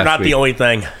we had last week. Not the only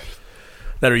thing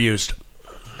that are used.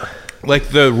 Like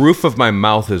the roof of my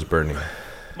mouth is burning.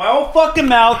 My whole fucking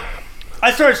mouth.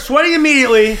 I started sweating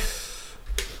immediately.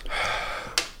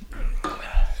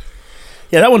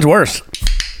 Yeah, that one's worse.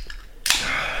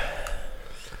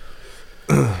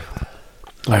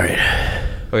 All right.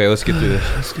 Okay, let's get through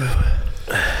this. Let's go.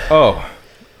 Oh.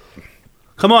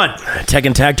 Come on.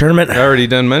 Tekken Tag Tournament. I already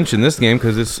done mention this game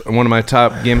because it's one of my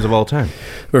top games of all time.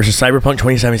 Versus Cyberpunk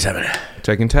 2077.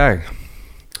 Tekken Tag.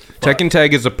 Tekken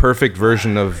Tag is a perfect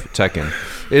version of Tekken.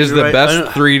 It is the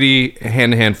best 3D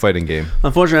hand-to-hand fighting game.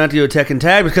 Unfortunately, I have to do a Tekken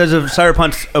Tag because of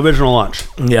Cyberpunk's original launch.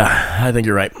 Yeah, I think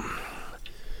you're right.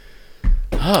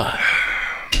 All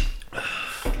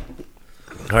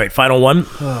right, final one.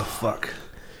 Oh, fuck.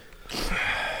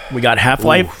 We got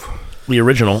Half-Life, the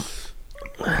original.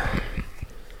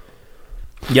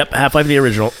 Yep, Half-Life, the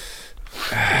original.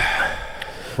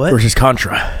 What? Versus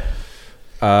Contra.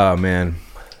 Oh, man.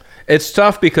 It's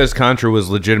tough because Contra was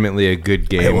legitimately a good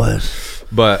game. It was.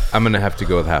 But I'm going to have to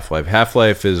go with Half-Life.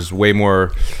 Half-Life is way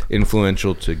more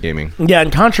influential to gaming. Yeah,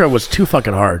 and Contra was too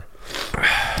fucking hard.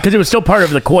 Because it was still part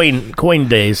of the coin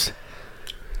days.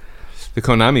 The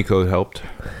Konami code helped.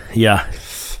 Yeah.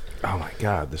 Oh, my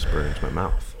God. This burns my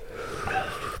mouth.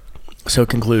 So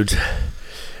concludes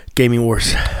Gaming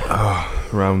Wars.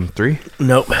 Round 3?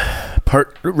 Nope.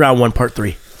 Round 1, part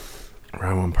 3.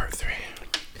 Round 1, part 3.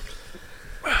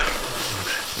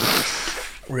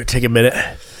 We're going to take a minute.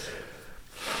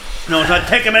 No, it's not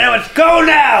taking a minute. Let's go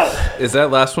now. Is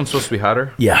that last one supposed to be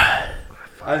hotter? Yeah.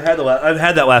 I've had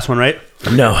that last one, right?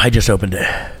 No, I just opened it.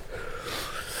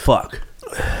 Fuck.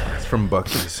 It's from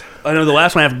Buc-ee's. I know the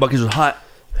last one I had from Buc-ee's was hot.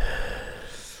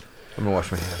 I'm going to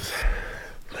wash my hands.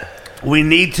 We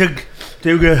need to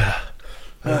do good.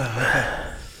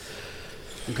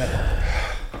 Okay.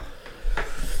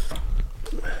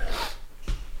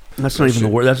 That's not even the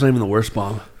worst. That's not even the worst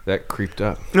bomb. That creeped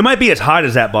up. It might be as hot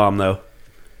as that bomb, though.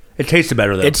 It tasted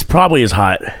better, though. It's probably as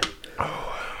hot.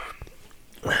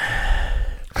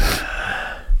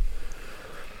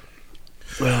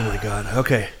 Oh my god.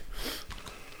 Okay.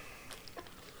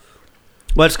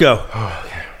 Let's go.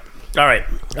 All right.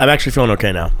 I'm actually feeling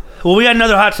okay now. Well, we got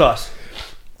another hot sauce.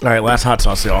 All right, last hot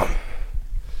sauce, y'all.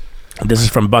 This is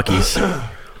from Buc-ee's.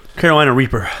 Carolina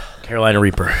Reaper. Carolina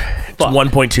Reaper. It's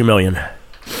 1.2 million.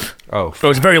 Oh. So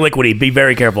it's very liquidy. Be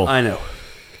very careful. I know.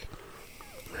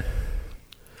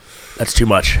 That's too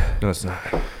much. No, it's not.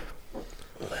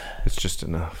 It's just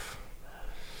enough.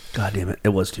 God damn it. It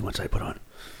was too much I put on.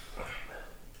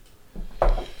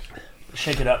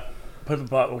 Shake it up. Put the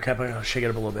bottle cap on. Shake it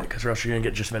up a little bit, because or else you're going to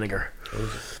get just vinegar.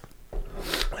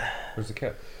 Where's the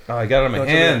cap? Oh, I got it on my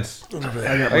hands. I got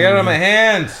it on my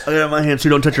hands. I got it on my hands, so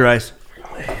don't touch your eyes.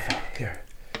 Here.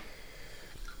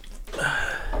 All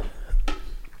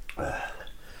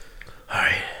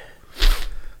right.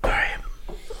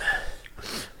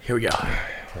 Here we go.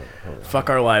 Fuck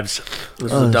our lives.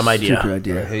 This is a dumb idea. Stupid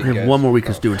idea. hate I have guys. one more week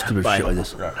of doing stupid Bye. shit like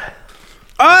this. Oh,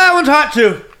 that one's hot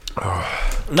too.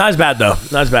 Not as bad, though.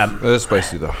 Not as bad. It's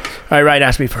spicy, though. All right, Ryan,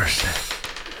 ask me first.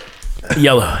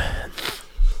 Yellow.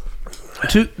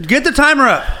 Get the timer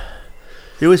up.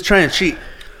 You're always trying to cheat.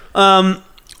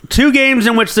 2 games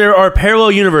in which there are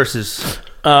parallel universes.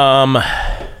 What?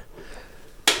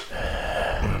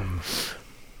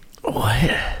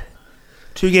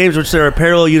 2 games in which there are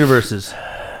parallel universes.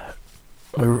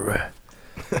 2,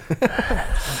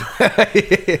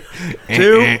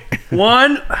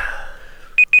 1.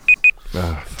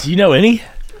 Do you know any?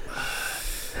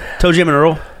 Toe Jam and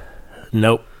Earl.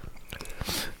 Nope.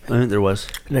 I think there was.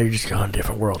 No, you're just going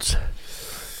different worlds.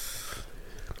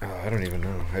 Oh, I don't even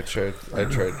know. I tried.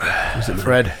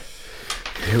 Fred.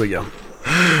 Here we go.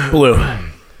 Blue.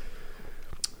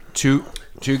 Two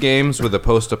games with a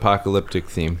post-apocalyptic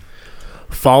theme.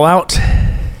 Fallout.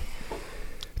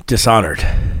 Dishonored.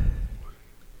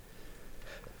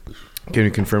 Can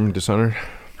you confirm Dishonored?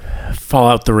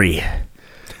 Fallout 3.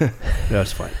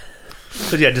 That's fine.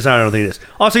 But yeah, Dishonored, I don't think it is.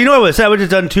 Also, you know what I would say? I would have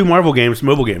done 2 Marvel games,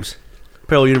 mobile games.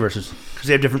 Parallel universes. Because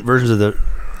they have different versions of the...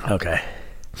 Okay.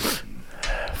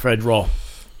 Fred, roll.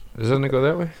 Doesn't it go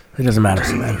that way? It doesn't matter.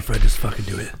 Doesn't matter, Fred. Just fucking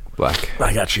do it. Black.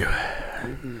 I got you.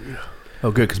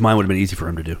 Oh, good, because mine would have been easy for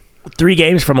him to do. 3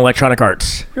 games from Electronic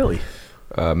Arts. Really?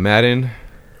 Madden.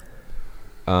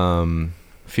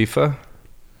 FIFA.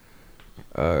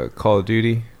 Call of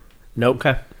Duty. Nope.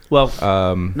 Okay. Well,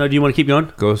 no, do you want to keep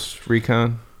going? Ghost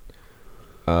Recon.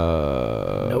 NBA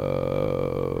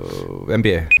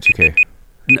 2K.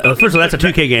 No, first of all, that's a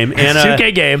 2K game. And,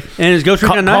 2K game. And is Ghost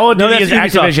Recon Call of not? Duty is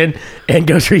Activision, and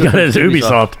Ghost Recon is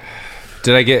Ubisoft.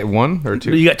 Did I get 1 or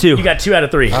 2? You got 2. You got 2 out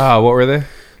of 3. What were they?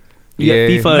 You got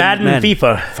FIFA, Madden and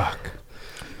FIFA. Fuck.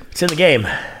 It's in the game.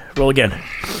 Roll again.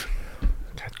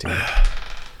 God damn it.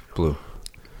 Blue.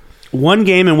 1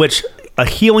 game in which a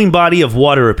healing body of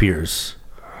water appears.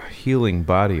 A healing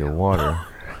body of water.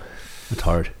 It's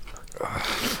hard.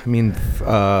 I mean,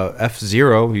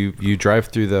 F-Zero, you drive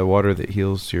through the water that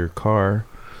heals your car.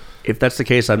 If that's the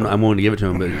case, I'm willing to give it to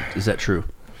him, but is that true?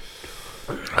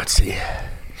 Let's see.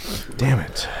 Damn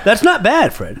it. That's not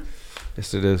bad, Fred.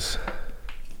 Yes, it is.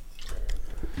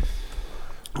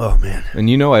 Oh, man. And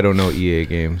you know I don't know EA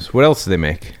games. What else do they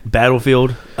make?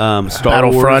 Battlefield, Star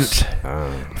Battlefront,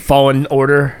 Wars. Fallen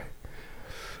Order.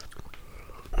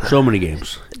 So many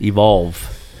games.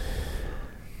 Evolve.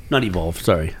 Not Evolve,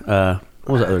 sorry. What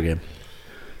was that other game?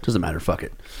 Doesn't matter, fuck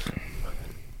it.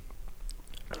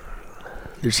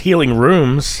 There's healing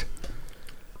rooms.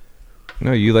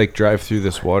 No, you like drive through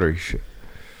this water shit.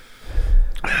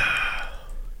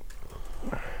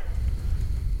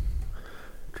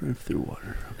 Drive through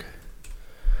water. Okay.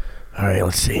 All right,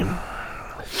 let's see. You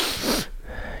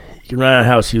can run out of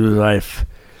house, use life.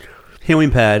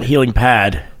 Healing pad. Healing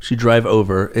pad. She drive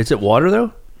over. Is it water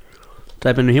though?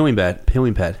 Type in healing pad.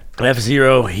 Healing pad.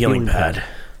 F0 healing pad.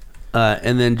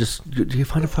 And then just you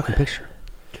find a fucking picture.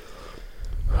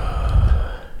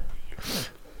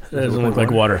 That doesn't look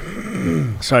like water.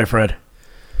 Sorry, Fred.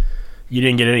 You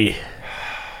didn't get any.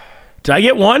 Did I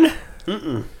get one?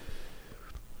 Mm-mm.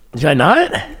 Did I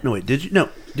not? No, wait. Did you? No.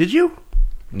 Did you?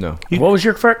 No. What was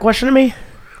your question to me?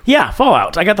 Yeah,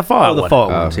 Fallout. I got the Fallout the one.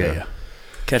 Fallout ones. Yeah.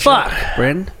 Catch Fuck, up.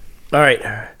 Brandon. All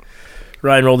right.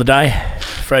 Ryan, roll the die.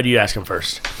 Fred, you ask him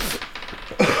first.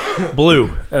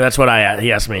 Blue. That's what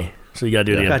he asked me. So you got to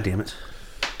do it again. God damn it.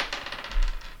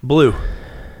 Blue.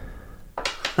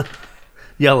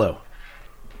 Yellow.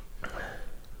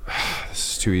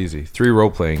 This is too easy. 3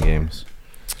 role-playing games.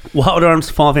 Wild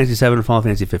Arms, Final Fantasy 7, and Final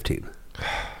Fantasy 15.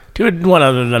 Do it one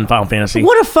other than Final Fantasy.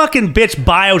 What a fucking bitch,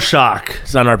 BioShock.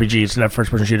 It's not an RPG. It's not a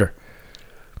first-person shooter.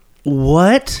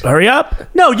 What? Hurry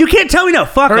up. No, you can't tell me no.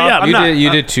 Fuck Hurry off. up.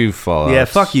 You did 2 Fallouts. Yeah,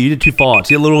 fuck you. You did 2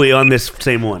 Fallouts. You're literally on this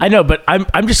same one. I know, but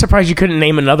I'm just surprised you couldn't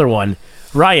name another one.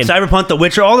 Ryan. Cyberpunk, The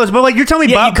Witcher, all those. But like, you're telling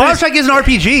me BioShock is an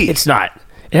RPG. It's not.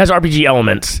 It has RPG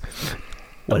elements.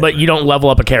 Whatever. But you don't level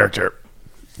up a character.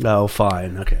 No,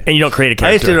 fine. Okay. And you don't create a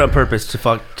character. I just did it on purpose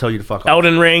to tell you to fuck off.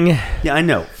 Elden Ring. Yeah, I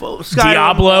know.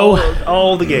 Diablo.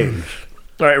 All the games.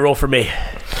 All right, roll for me.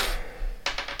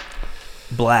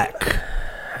 Black.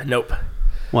 Nope.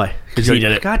 Why? Because you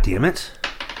did it. God damn it.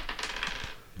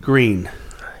 Green.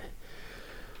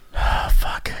 Oh,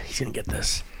 fuck. He's going to get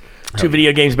this. 2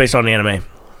 video games based on the anime.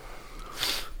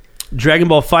 Dragon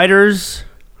Ball Fighters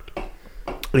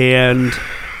and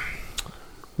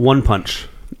One Punch.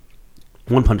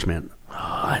 One Punch Man. Oh,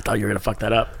 I thought you were going to fuck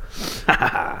that up.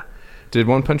 Did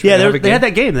One Punch Man have a game? They had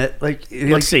that game that, like...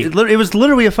 Let's see. It was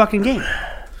literally a fucking game.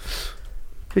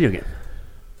 Video game.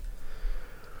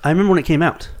 I remember when it came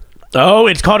out. Oh,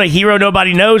 it's called A Hero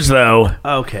Nobody Knows, though.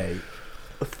 Okay.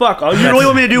 Fuck. Oh, you really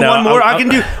want me to do one more? I can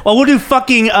do... Well, we'll do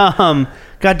fucking...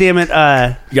 God damn it.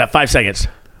 You got 5 seconds.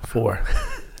 4,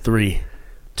 3,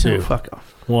 2, fuck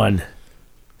off. 1.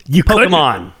 You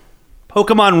Pokemon.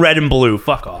 Pokemon Red and Blue.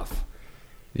 Fuck off.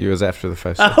 You was after the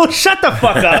 5 seconds. Oh, shut the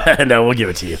fuck up. No, we'll give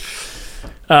it to you.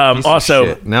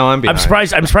 Also, now I'm behind.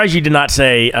 I'm surprised you did not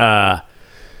say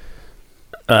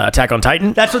Attack on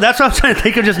Titan. That's what I'm trying to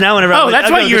think of just now. Whenever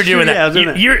that's why you were doing that. Yeah, I was doing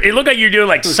that. It looked like you were doing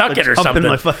like Suck It or something.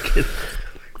 My fucking...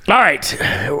 All right.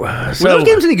 Were those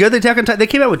games any good? Attack on Titan? They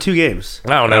came out with 2 games.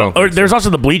 I don't know. Or there's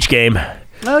also the Bleach game.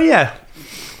 Oh, yeah.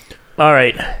 All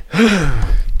right.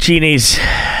 Genies,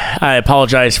 I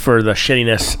apologize for the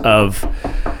shittiness of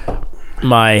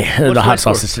the hot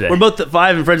sauces today. We're both at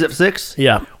 5 and Fred's at 6?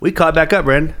 Yeah. We caught back up,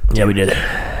 Brandon. Yeah, we did.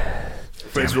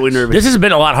 Fred's really nervous. This has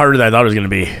been a lot harder than I thought it was going to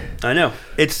be. I know.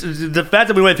 It's the fact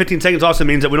that we went 15 seconds also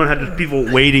means that we don't have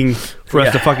people waiting for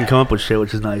us to fucking come up with shit,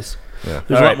 which is nice. Yeah.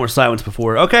 There's a lot more silence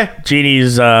before. Okay.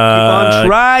 Genie's keep on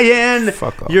trying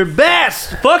fuck off. your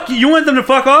best. Fuck you. You want them to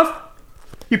fuck off?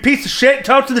 You piece of shit.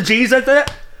 Talk to the G's like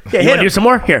that? Yeah, you want to do some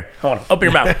more? Here. Hold on. Open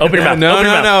your mouth. Open your mouth.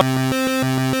 No.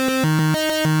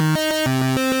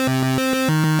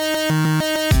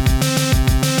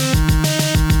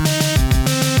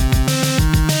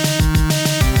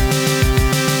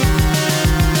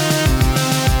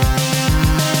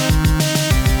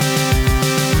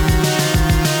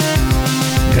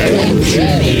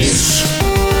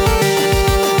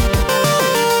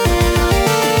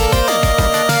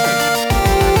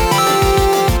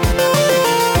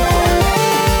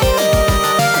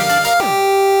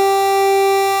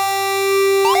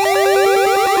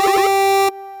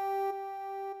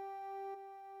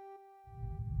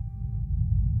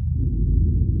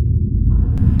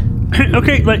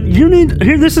 Okay, but you need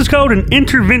here. This is called an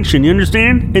intervention. You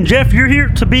understand? And Jeff, you're here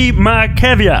to be my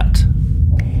caveat.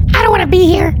 I don't want to be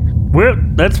here. Well,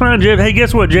 that's fine, Jeff. Hey,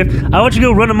 guess what, Jeff? I'll let you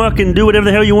go run amok and do whatever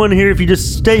the hell you want here if you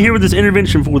just stay here with this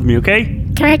intervention with me, okay?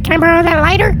 Can I borrow that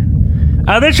lighter?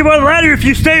 I'll let you borrow the lighter if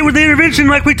you stay with the intervention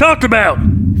like we talked about.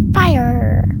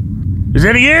 Fire. Is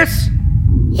that a yes?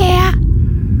 Yeah.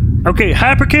 Okay,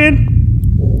 Hyperkin?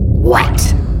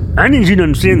 What? I need you to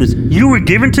understand this. You were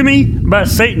given to me by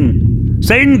Satan.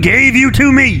 Satan gave you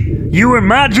to me. You are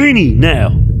my genie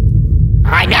now.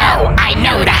 I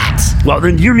know that. Well,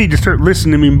 then you need to start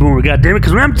listening to me more, goddammit,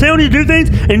 because when I'm telling you to do things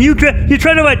and you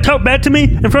try to like talk back to me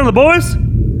in front of the boys,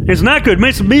 it's not good. It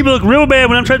makes me look real bad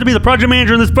when I'm trying to be the project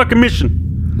manager in this fucking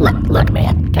mission. Look,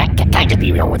 man. Can I just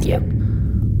be real with you?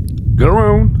 Go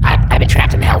on. I've been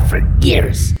trapped in hell for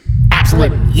years.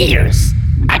 Absolute years.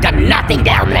 I've done nothing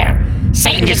down there.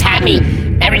 Satan just had me,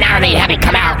 every now and then he'd have me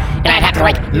come out, and I'd have to,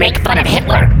 like, make fun of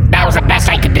Hitler. That was the best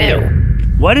I could do.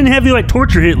 Why didn't he have you, like,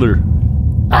 torture Hitler?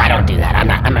 Oh, I don't do that.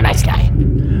 I'm a nice guy.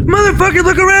 Motherfucker,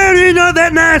 look around. You're not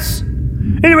that nice.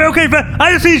 Anyway, okay,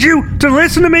 I just need you to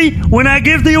listen to me when I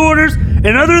give the orders,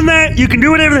 and other than that, you can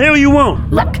do whatever the hell you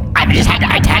want. Look, I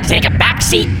had to take a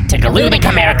backseat to Galoobic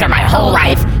America my whole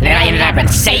life, and then I ended up in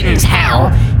Satan's hell,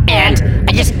 and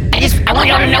I want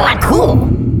y'all to know I'm cool.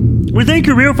 We think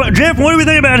you're real fun. Jeff, what do we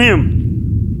think about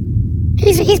him?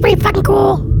 He's pretty fucking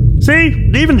cool.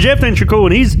 See? Even Jeff thinks you're cool,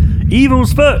 and he's evil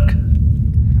as fuck.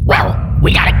 Well,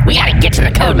 we gotta get to the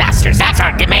Codemasters. That's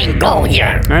our main goal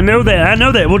here. I know that.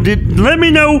 Well, let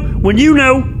me know when you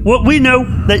know what we know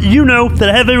that you know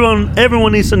that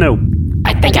everyone needs to know.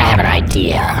 I think I have an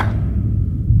idea.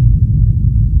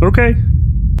 Okay.